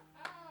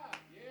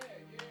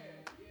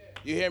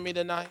 You hear me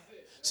tonight?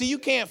 See, you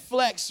can't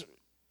flex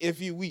if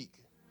you're weak.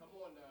 Come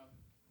on now.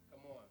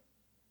 Come on.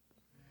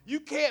 You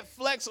can't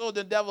flex on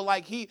the devil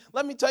like he.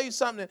 Let me tell you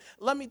something.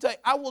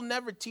 I will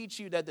never teach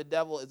you that the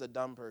devil is a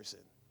dumb person.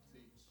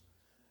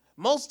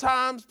 Most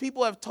times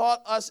people have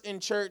taught us in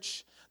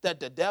church that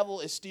the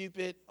devil is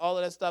stupid, all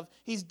of that stuff.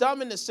 He's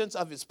dumb in the sense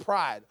of his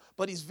pride,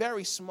 but he's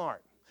very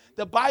smart.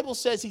 The Bible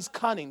says he's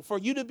cunning. For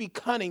you to be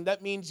cunning,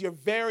 that means you're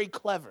very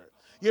clever.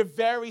 You're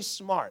very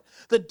smart.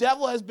 The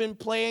devil has been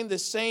playing the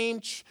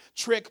same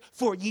trick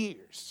for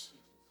years.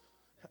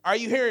 Are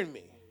you hearing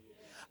me?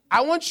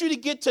 I want you to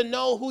get to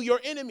know who your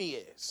enemy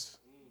is.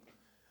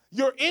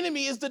 Your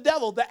enemy is the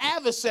devil, the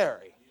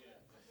adversary.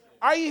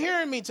 Are you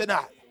hearing me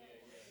tonight?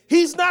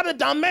 He's not a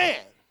dumb man.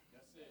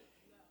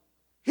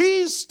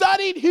 He's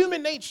studied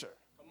human nature.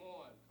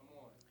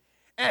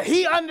 And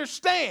he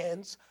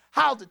understands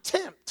how to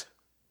tempt.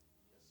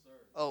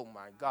 Oh,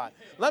 my God.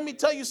 Let me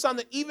tell you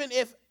something. Even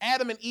if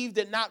Adam and Eve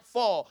did not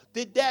fall,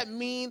 did that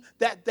mean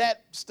that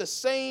that's the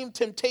same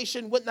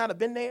temptation would not have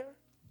been there?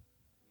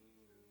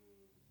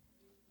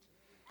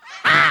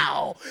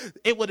 How?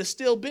 It would have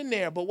still been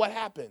there. But what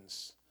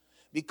happens?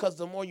 Because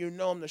the more you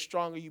know him, the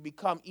stronger you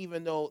become,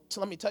 even though,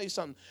 let me tell you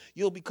something,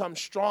 you'll become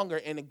stronger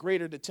and the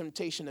greater the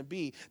temptation to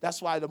be.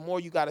 That's why the more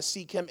you got to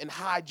seek him and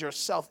hide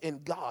yourself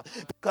in God.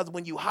 Because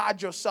when you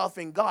hide yourself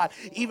in God,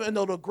 even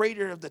though the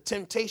greater of the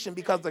temptation,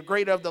 because the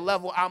greater of the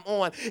level I'm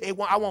on,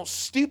 I won't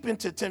stoop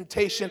into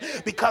temptation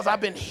because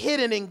I've been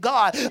hidden in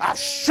God. I've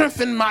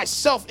strengthened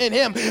myself in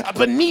him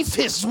beneath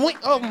his wing.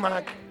 Oh,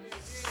 my God.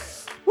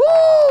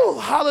 Woo!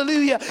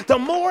 Hallelujah. The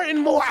more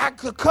and more I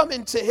could come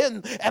into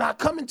him and I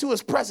come into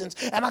his presence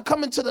and I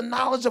come into the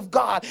knowledge of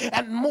God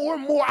and more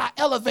I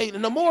elevate.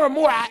 And the more and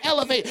more I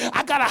elevate,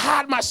 I got to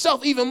hide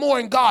myself even more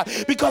in God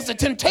because the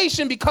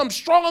temptation becomes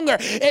stronger.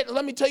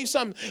 Let me tell you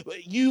something.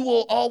 You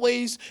will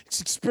always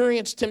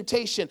experience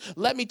temptation.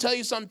 Let me tell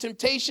you something.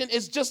 Temptation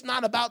is just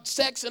not about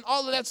sex and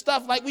all of that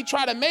stuff like we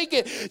try to make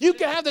it. You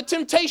can have the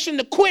temptation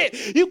to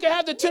quit. You can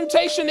have the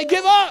temptation to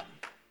give up.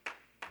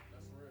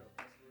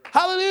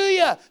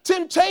 Hallelujah.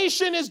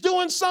 Temptation is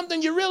doing something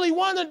you really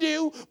want to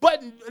do,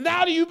 but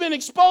now that you've been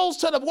exposed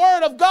to the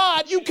word of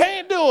God, you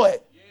can't do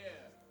it.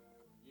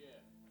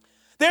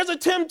 There's a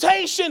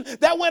temptation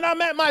that when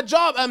I'm at my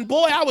job, and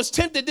boy, I was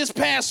tempted this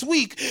past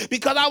week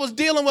because I was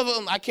dealing with,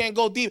 I can't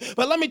go deep,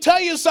 but let me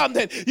tell you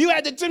something. You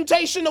had the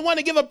temptation to want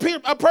to give a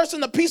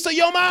person a piece of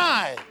your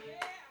mind.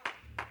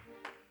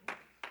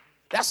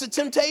 That's the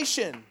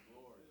temptation.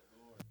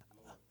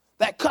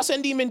 That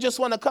cussing demon just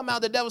want to come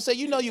out. The devil say,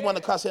 you know you want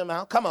to cuss him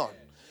out. Come on.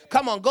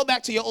 Come on. Go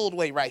back to your old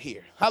way right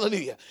here.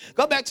 Hallelujah.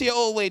 Go back to your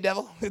old way,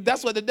 devil.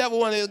 That's what the devil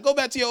wants. Go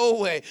back to your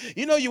old way.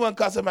 You know you want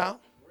to cuss him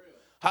out.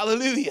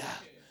 Hallelujah.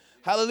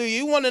 Hallelujah.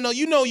 You want to know,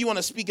 you want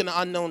to speak in an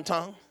unknown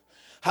tongue.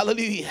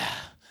 Hallelujah.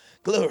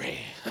 Glory.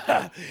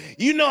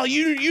 You know how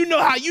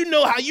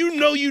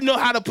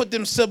to put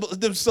them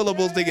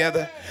syllables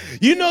together.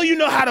 You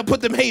know how to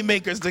put them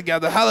haymakers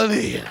together.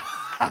 Hallelujah.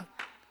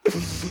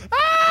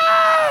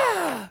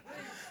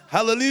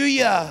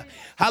 Hallelujah.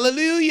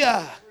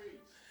 Hallelujah.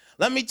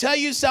 Let me tell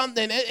you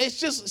something. It's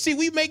just, see,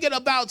 we make it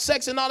about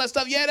sex and all that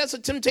stuff. Yeah, that's a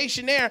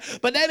temptation there.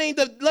 But that ain't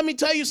let me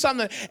tell you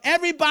something.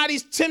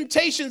 Everybody's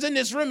temptations in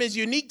this room is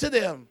unique to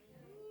them.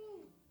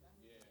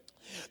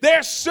 There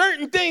are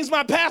certain things,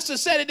 my pastor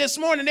said it this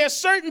morning, there's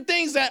certain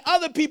things that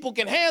other people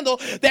can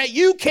handle that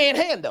you can't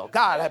handle.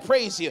 God, I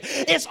praise you.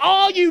 It's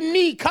all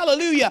unique,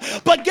 hallelujah.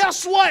 But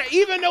guess what?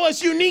 Even though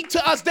it's unique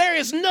to us, there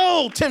is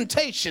no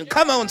temptation,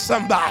 come on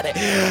somebody,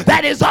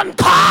 that is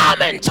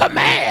uncommon to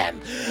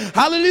man.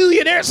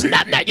 Hallelujah. There's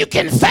nothing that you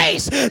can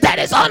face that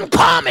is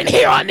uncommon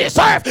here on this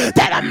earth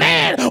that a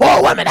man or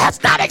a woman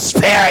has not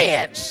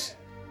experienced.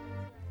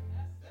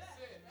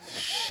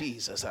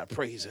 Jesus, I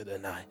praise you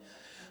tonight.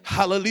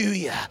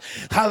 Hallelujah.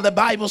 How the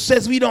Bible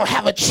says we don't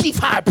have a chief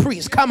high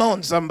priest. Come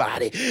on,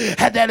 somebody.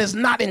 That is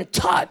not in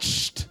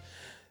touched.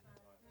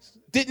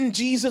 Didn't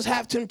Jesus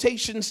have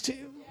temptations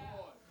too?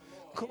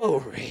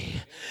 Glory.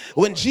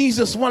 When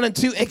Jesus wanted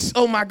to,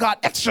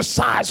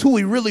 exercise who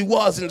he really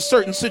was in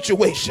certain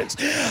situations.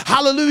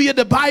 Hallelujah.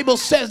 The Bible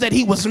says that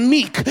he was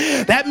meek.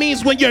 That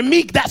means when you're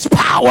meek, that's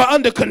power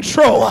under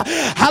control.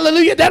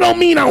 Hallelujah. That don't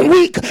mean I'm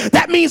weak.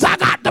 That means I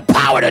got the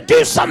power to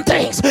do some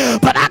things,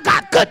 but I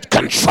got good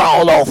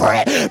control over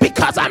it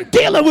because I'm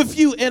dealing with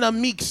you in a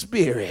meek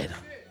spirit.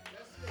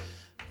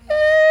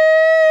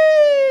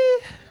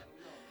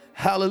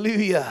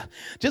 Hallelujah.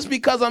 Just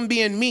because I'm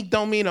being meek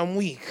don't mean I'm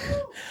weak.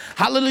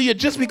 Hallelujah.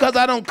 Just because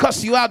I don't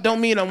cuss you out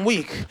don't mean I'm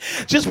weak.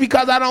 Just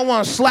because I don't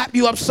want to slap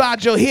you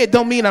upside your head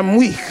don't mean I'm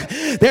weak.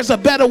 There's a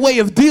better way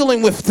of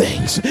dealing with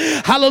things.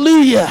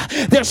 Hallelujah.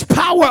 There's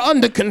power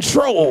under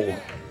control.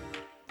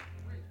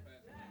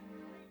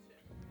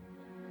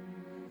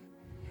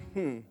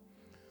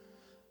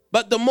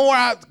 But the more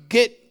I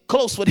get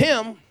close with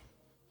him,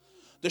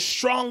 the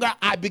stronger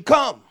I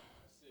become.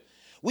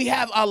 We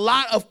have a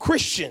lot of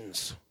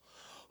Christians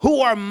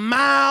who are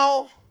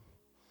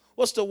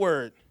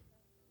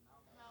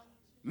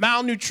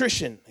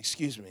malnutrition,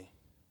 excuse me.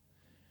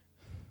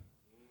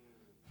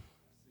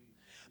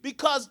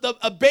 Because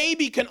a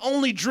baby can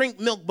only drink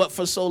milk but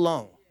for so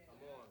long.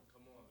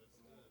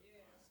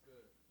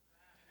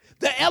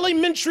 The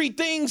elementary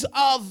things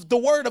of the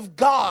word of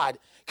God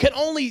can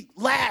only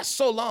last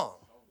so long.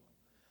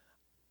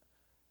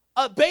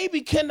 A baby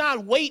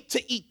cannot wait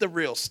to eat the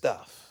real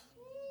stuff.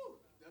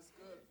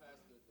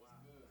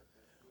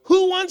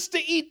 Who wants to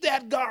eat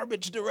that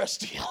garbage the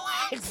rest of your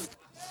life?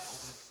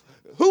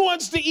 Who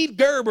wants to eat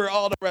Gerber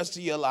all the rest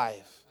of your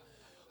life?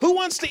 Who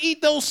wants to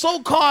eat those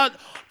so-called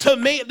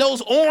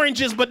those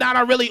oranges, but not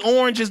are really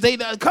oranges?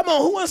 Come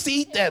on, who wants to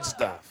eat that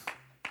stuff?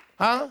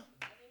 Huh?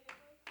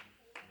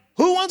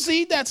 Who wants to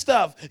eat that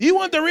stuff? You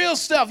want the real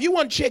stuff. You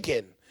want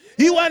chicken.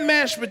 You want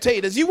mashed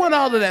potatoes. You want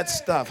all of that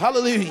stuff.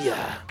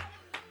 Hallelujah.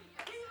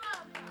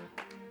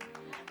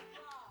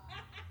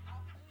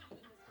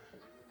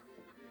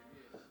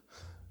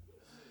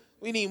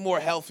 We need more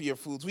healthier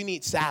foods. We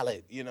need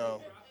salad,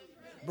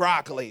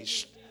 broccoli,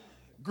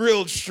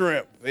 grilled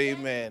shrimp,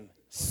 amen,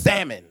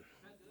 salmon,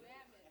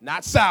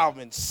 not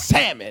salmon,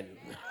 salmon.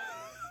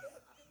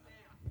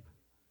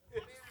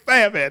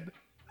 Salmon.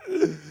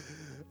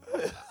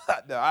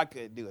 No, I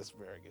couldn't do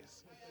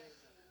asparagus.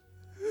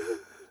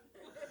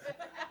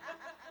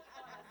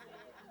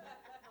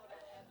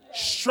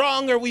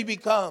 Stronger we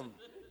become.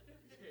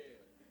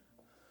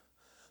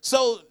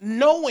 So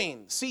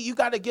you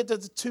got to get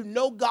to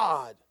know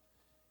God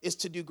is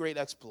to do great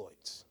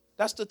exploits.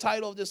 That's the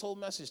title of this whole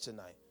message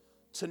tonight.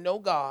 To know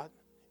God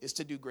is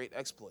to do great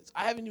exploits.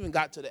 I haven't even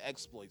got to the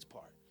exploits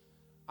part.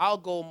 I'll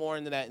go more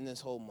into that in this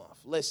whole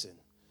month. Listen,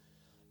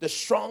 the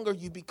stronger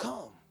you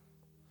become.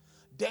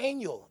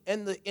 Daniel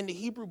and the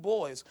Hebrew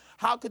boys,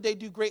 how could they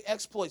do great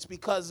exploits?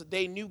 Because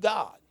they knew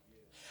God.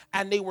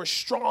 And they were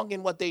strong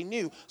in what they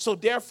knew. So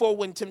therefore,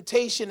 when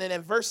temptation and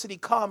adversity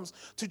comes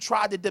to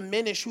try to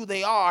diminish who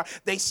they are,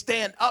 they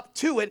stand up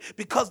to it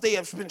because they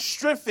have been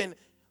strengthened.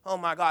 Oh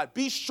my God,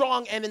 be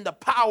strong and in the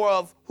power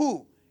of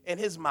who? In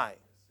his might.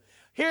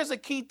 Here's a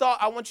key thought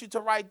I want you to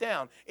write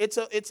down. It's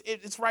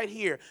right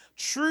here.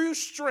 True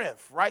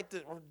strength, right?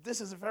 This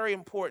is very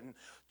important.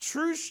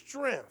 True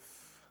strength.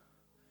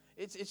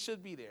 It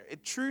should be there.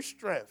 True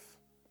strength.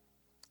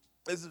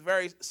 This is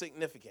very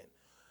significant.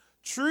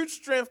 True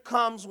strength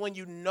comes when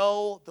you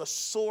know the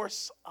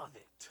source of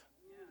it.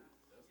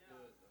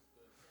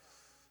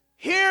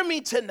 Hear me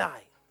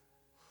tonight.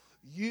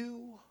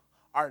 You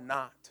are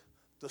not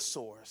the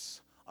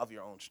source of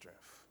your own strength.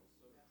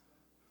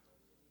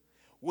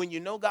 When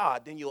you know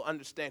God, then you'll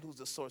understand who's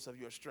the source of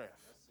your strength.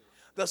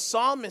 The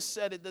psalmist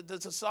said it,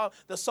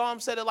 the psalm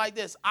said it like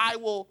this: I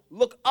will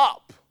look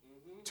up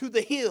to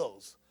the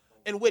hills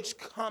in which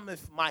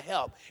cometh my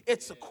help.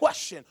 It's a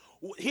question.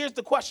 Here's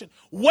the question: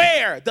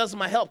 where does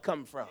my help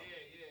come from?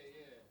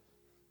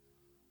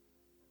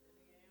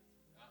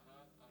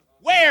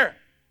 Where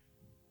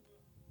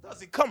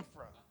does it come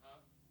from?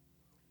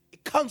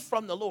 It comes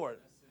from the Lord,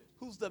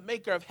 who's the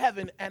maker of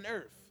heaven and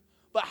earth.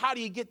 But how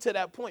do you get to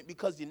that point?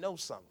 Because you know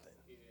something.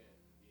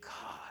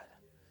 God.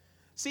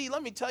 See,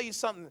 let me tell you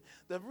something.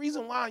 The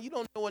reason why you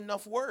don't know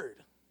enough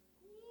word.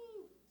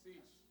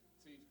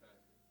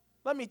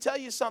 Let me tell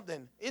you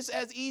something. It's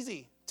as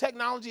easy.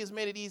 Technology has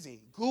made it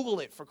easy. Google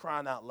it, for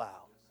crying out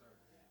loud.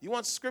 You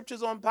want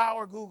scriptures on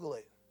power? Google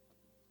it.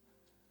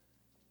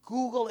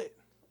 Google it.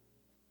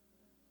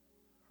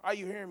 Are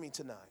you hearing me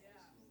tonight?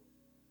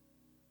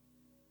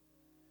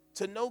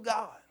 To know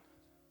God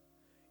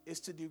is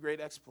to do great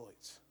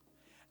exploits.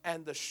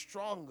 And the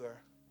stronger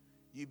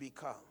you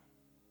become.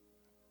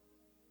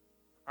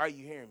 Are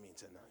you hearing me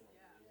tonight?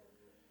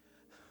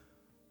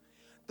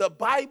 The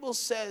Bible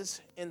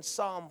says in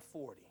Psalm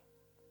 40.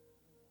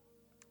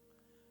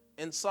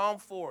 In Psalm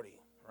 40,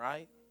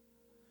 right?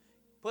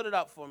 Put it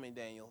up for me,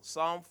 Daniel.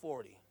 Psalm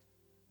 40.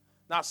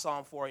 Not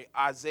Psalm 40,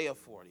 Isaiah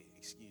 40,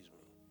 excuse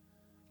me.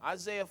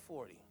 Isaiah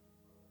 40.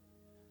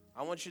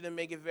 I want you to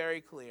make it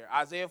very clear.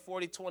 Isaiah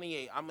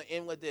 40:28. I'm going to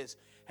end with this.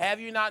 Have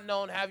you not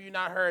known, have you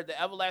not heard,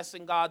 the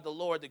everlasting God, the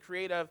Lord, the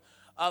creator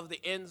of the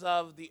ends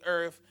of the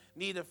earth,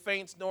 neither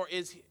faints nor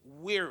is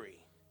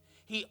weary.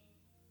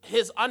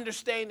 His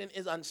understanding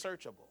is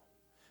unsearchable.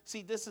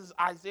 See, this is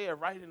Isaiah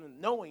writing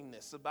knowing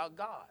this about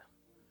God.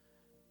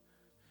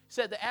 He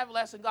said the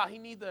everlasting God, he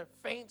neither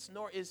faints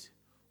nor is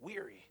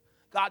weary.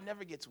 God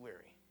never gets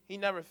weary. He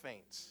never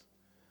faints.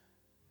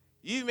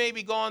 You may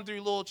be going through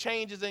little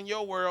changes in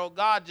your world.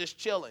 God just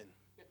chilling,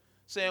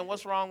 saying,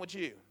 what's wrong with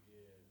you?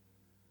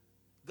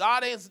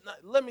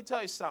 Let me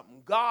tell you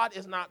something. God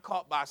is not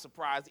caught by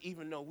surprise,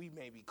 even though we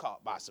may be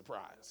caught by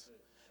surprise.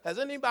 Has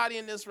anybody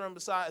in this room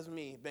besides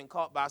me been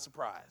caught by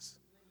surprise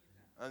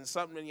on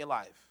something in your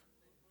life?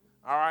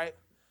 All right.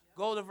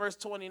 Go to verse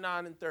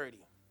 29 and 30.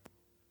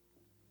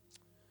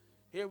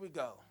 Here we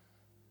go.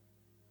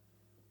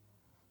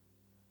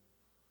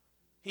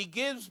 He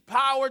gives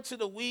power to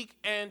the weak,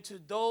 and to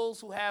those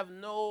who have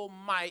no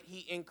might, he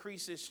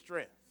increases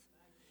strength.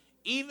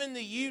 Even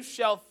the youth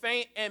shall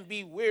faint and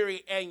be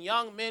weary, and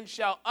young men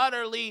shall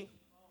utterly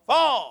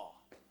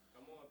fall.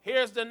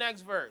 Here's the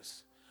next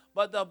verse.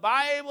 But the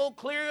Bible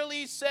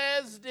clearly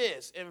says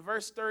this in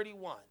verse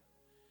 31.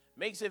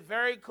 Makes it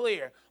very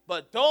clear.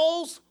 But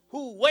those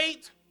who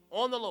wait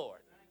on the Lord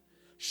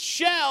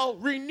shall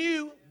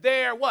renew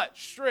their what?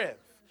 Strength.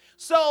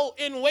 So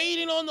in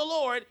waiting on the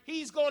Lord,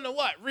 he's going to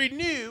what?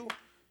 Renew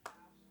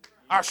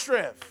our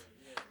strength.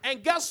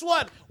 And guess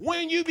what?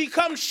 When you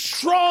become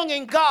strong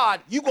in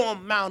God, you're going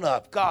to mount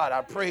up. God,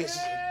 I praise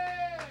you.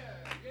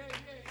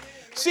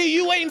 See,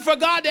 you waiting for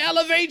God to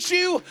elevate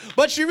you,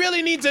 but you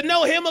really need to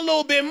know him a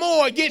little bit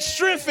more. Get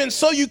strengthened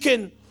so you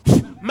can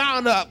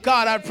mount up.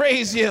 God, I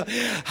praise you.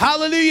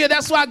 Hallelujah.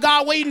 That's why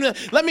God waiting.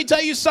 Let me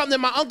tell you something.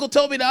 My uncle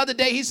told me the other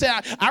day. He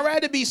said, I'd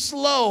rather be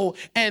slow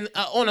and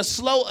on a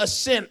slow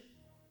ascent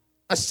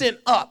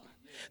up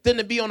than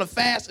to be on a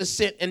fast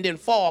ascent and then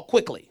fall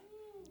quickly.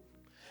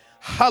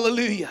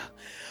 Hallelujah.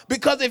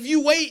 Because if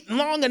you wait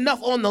long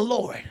enough on the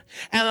Lord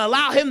and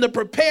allow him to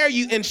prepare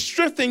you and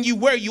strengthen you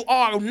where you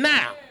are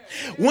now,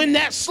 when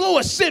that slow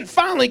ascent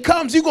finally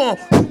comes, you're going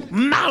to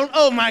mount.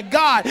 Oh my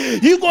God.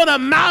 You're going to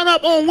mount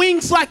up on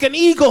wings like an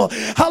eagle.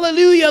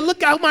 Hallelujah.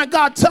 Look out, my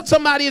God. Tell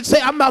somebody and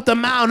say, I'm about to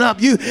mount up.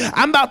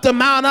 I'm about to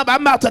mount up.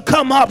 I'm about to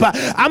come up.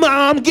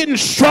 I'm getting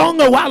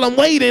stronger while I'm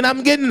waiting.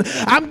 I'm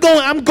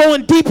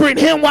going deeper in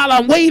him while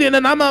I'm waiting,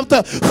 and I'm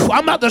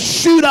about to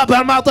shoot up.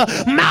 I'm about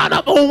to mount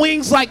up on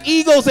wings like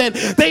eagles, and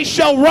they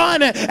shall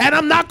run, and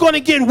I'm not going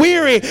to get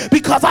weary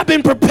because I've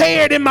been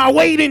prepared in my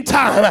waiting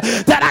time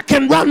that I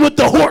can run with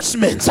the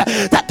horsemen,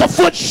 that the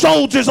foot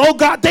soldiers, oh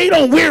God, they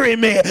don't weary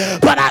me,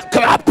 but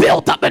I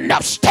built up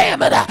enough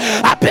stamina.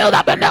 I built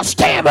up enough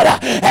stamina,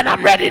 and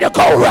I'm ready to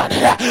go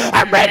running.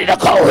 I'm ready to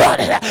go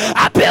running.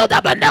 I built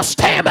up enough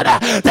stamina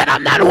that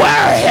I'm not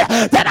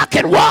worried, that I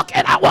can walk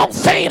and I won't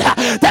faint,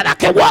 that I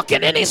can walk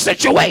in any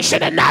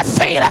situation and not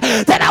faint,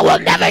 that I will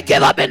never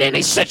give up in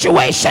any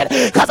situation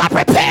because I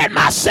prepared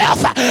myself.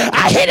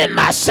 I hidden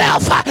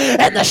myself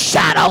in the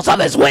shadows of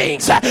his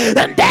wings,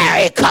 and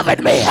there he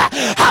covered me.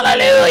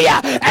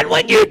 Hallelujah. And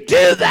when you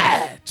do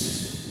that,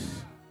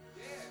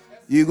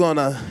 you're going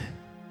to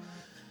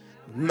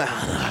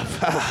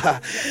mount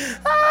up.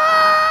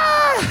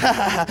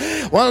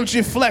 Why don't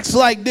you flex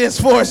like this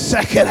for a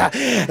second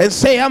and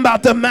say, I'm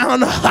about to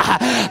mount up.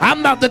 I'm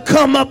about to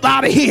come up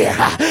out of here.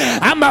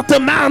 I'm about to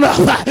mount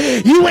up.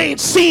 You ain't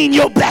seen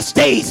your best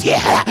days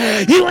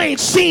yet. You ain't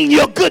seen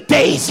your good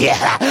days yet.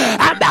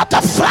 I'm about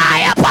to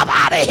fly up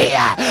out of here.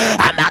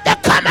 I'm about to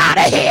come out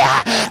of here.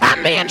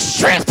 I'm being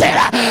strengthened.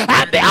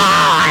 And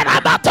I'm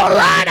about to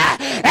run.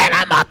 And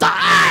I'm about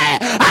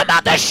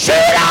to shoot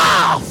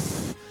off.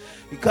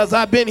 Because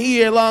I've been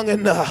here long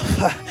enough.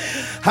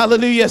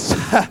 Hallelujah.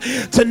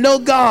 To know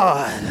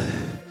God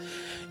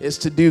is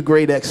to do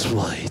great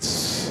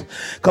exploits.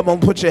 Come on,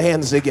 put your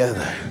hands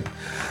together.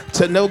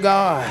 To know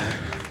God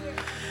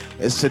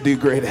is to do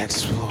great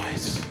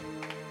exploits.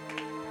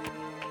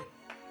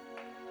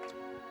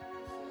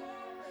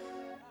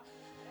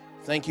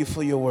 Thank you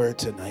for your word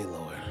tonight,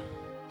 Lord.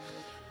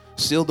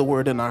 Seal the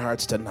word in our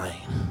hearts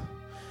tonight.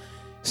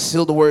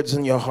 Seal the words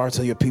in your hearts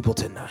of your people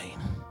tonight.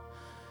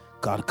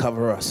 God,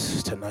 cover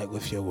us tonight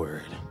with your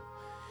word.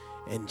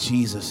 In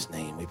Jesus'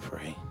 name we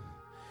pray.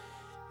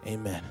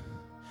 Amen.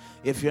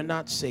 If you're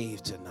not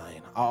saved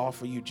tonight, I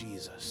offer you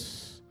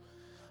Jesus.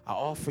 I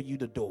offer you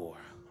the door.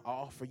 I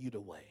offer you the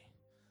way.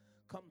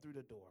 Come through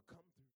the door. Come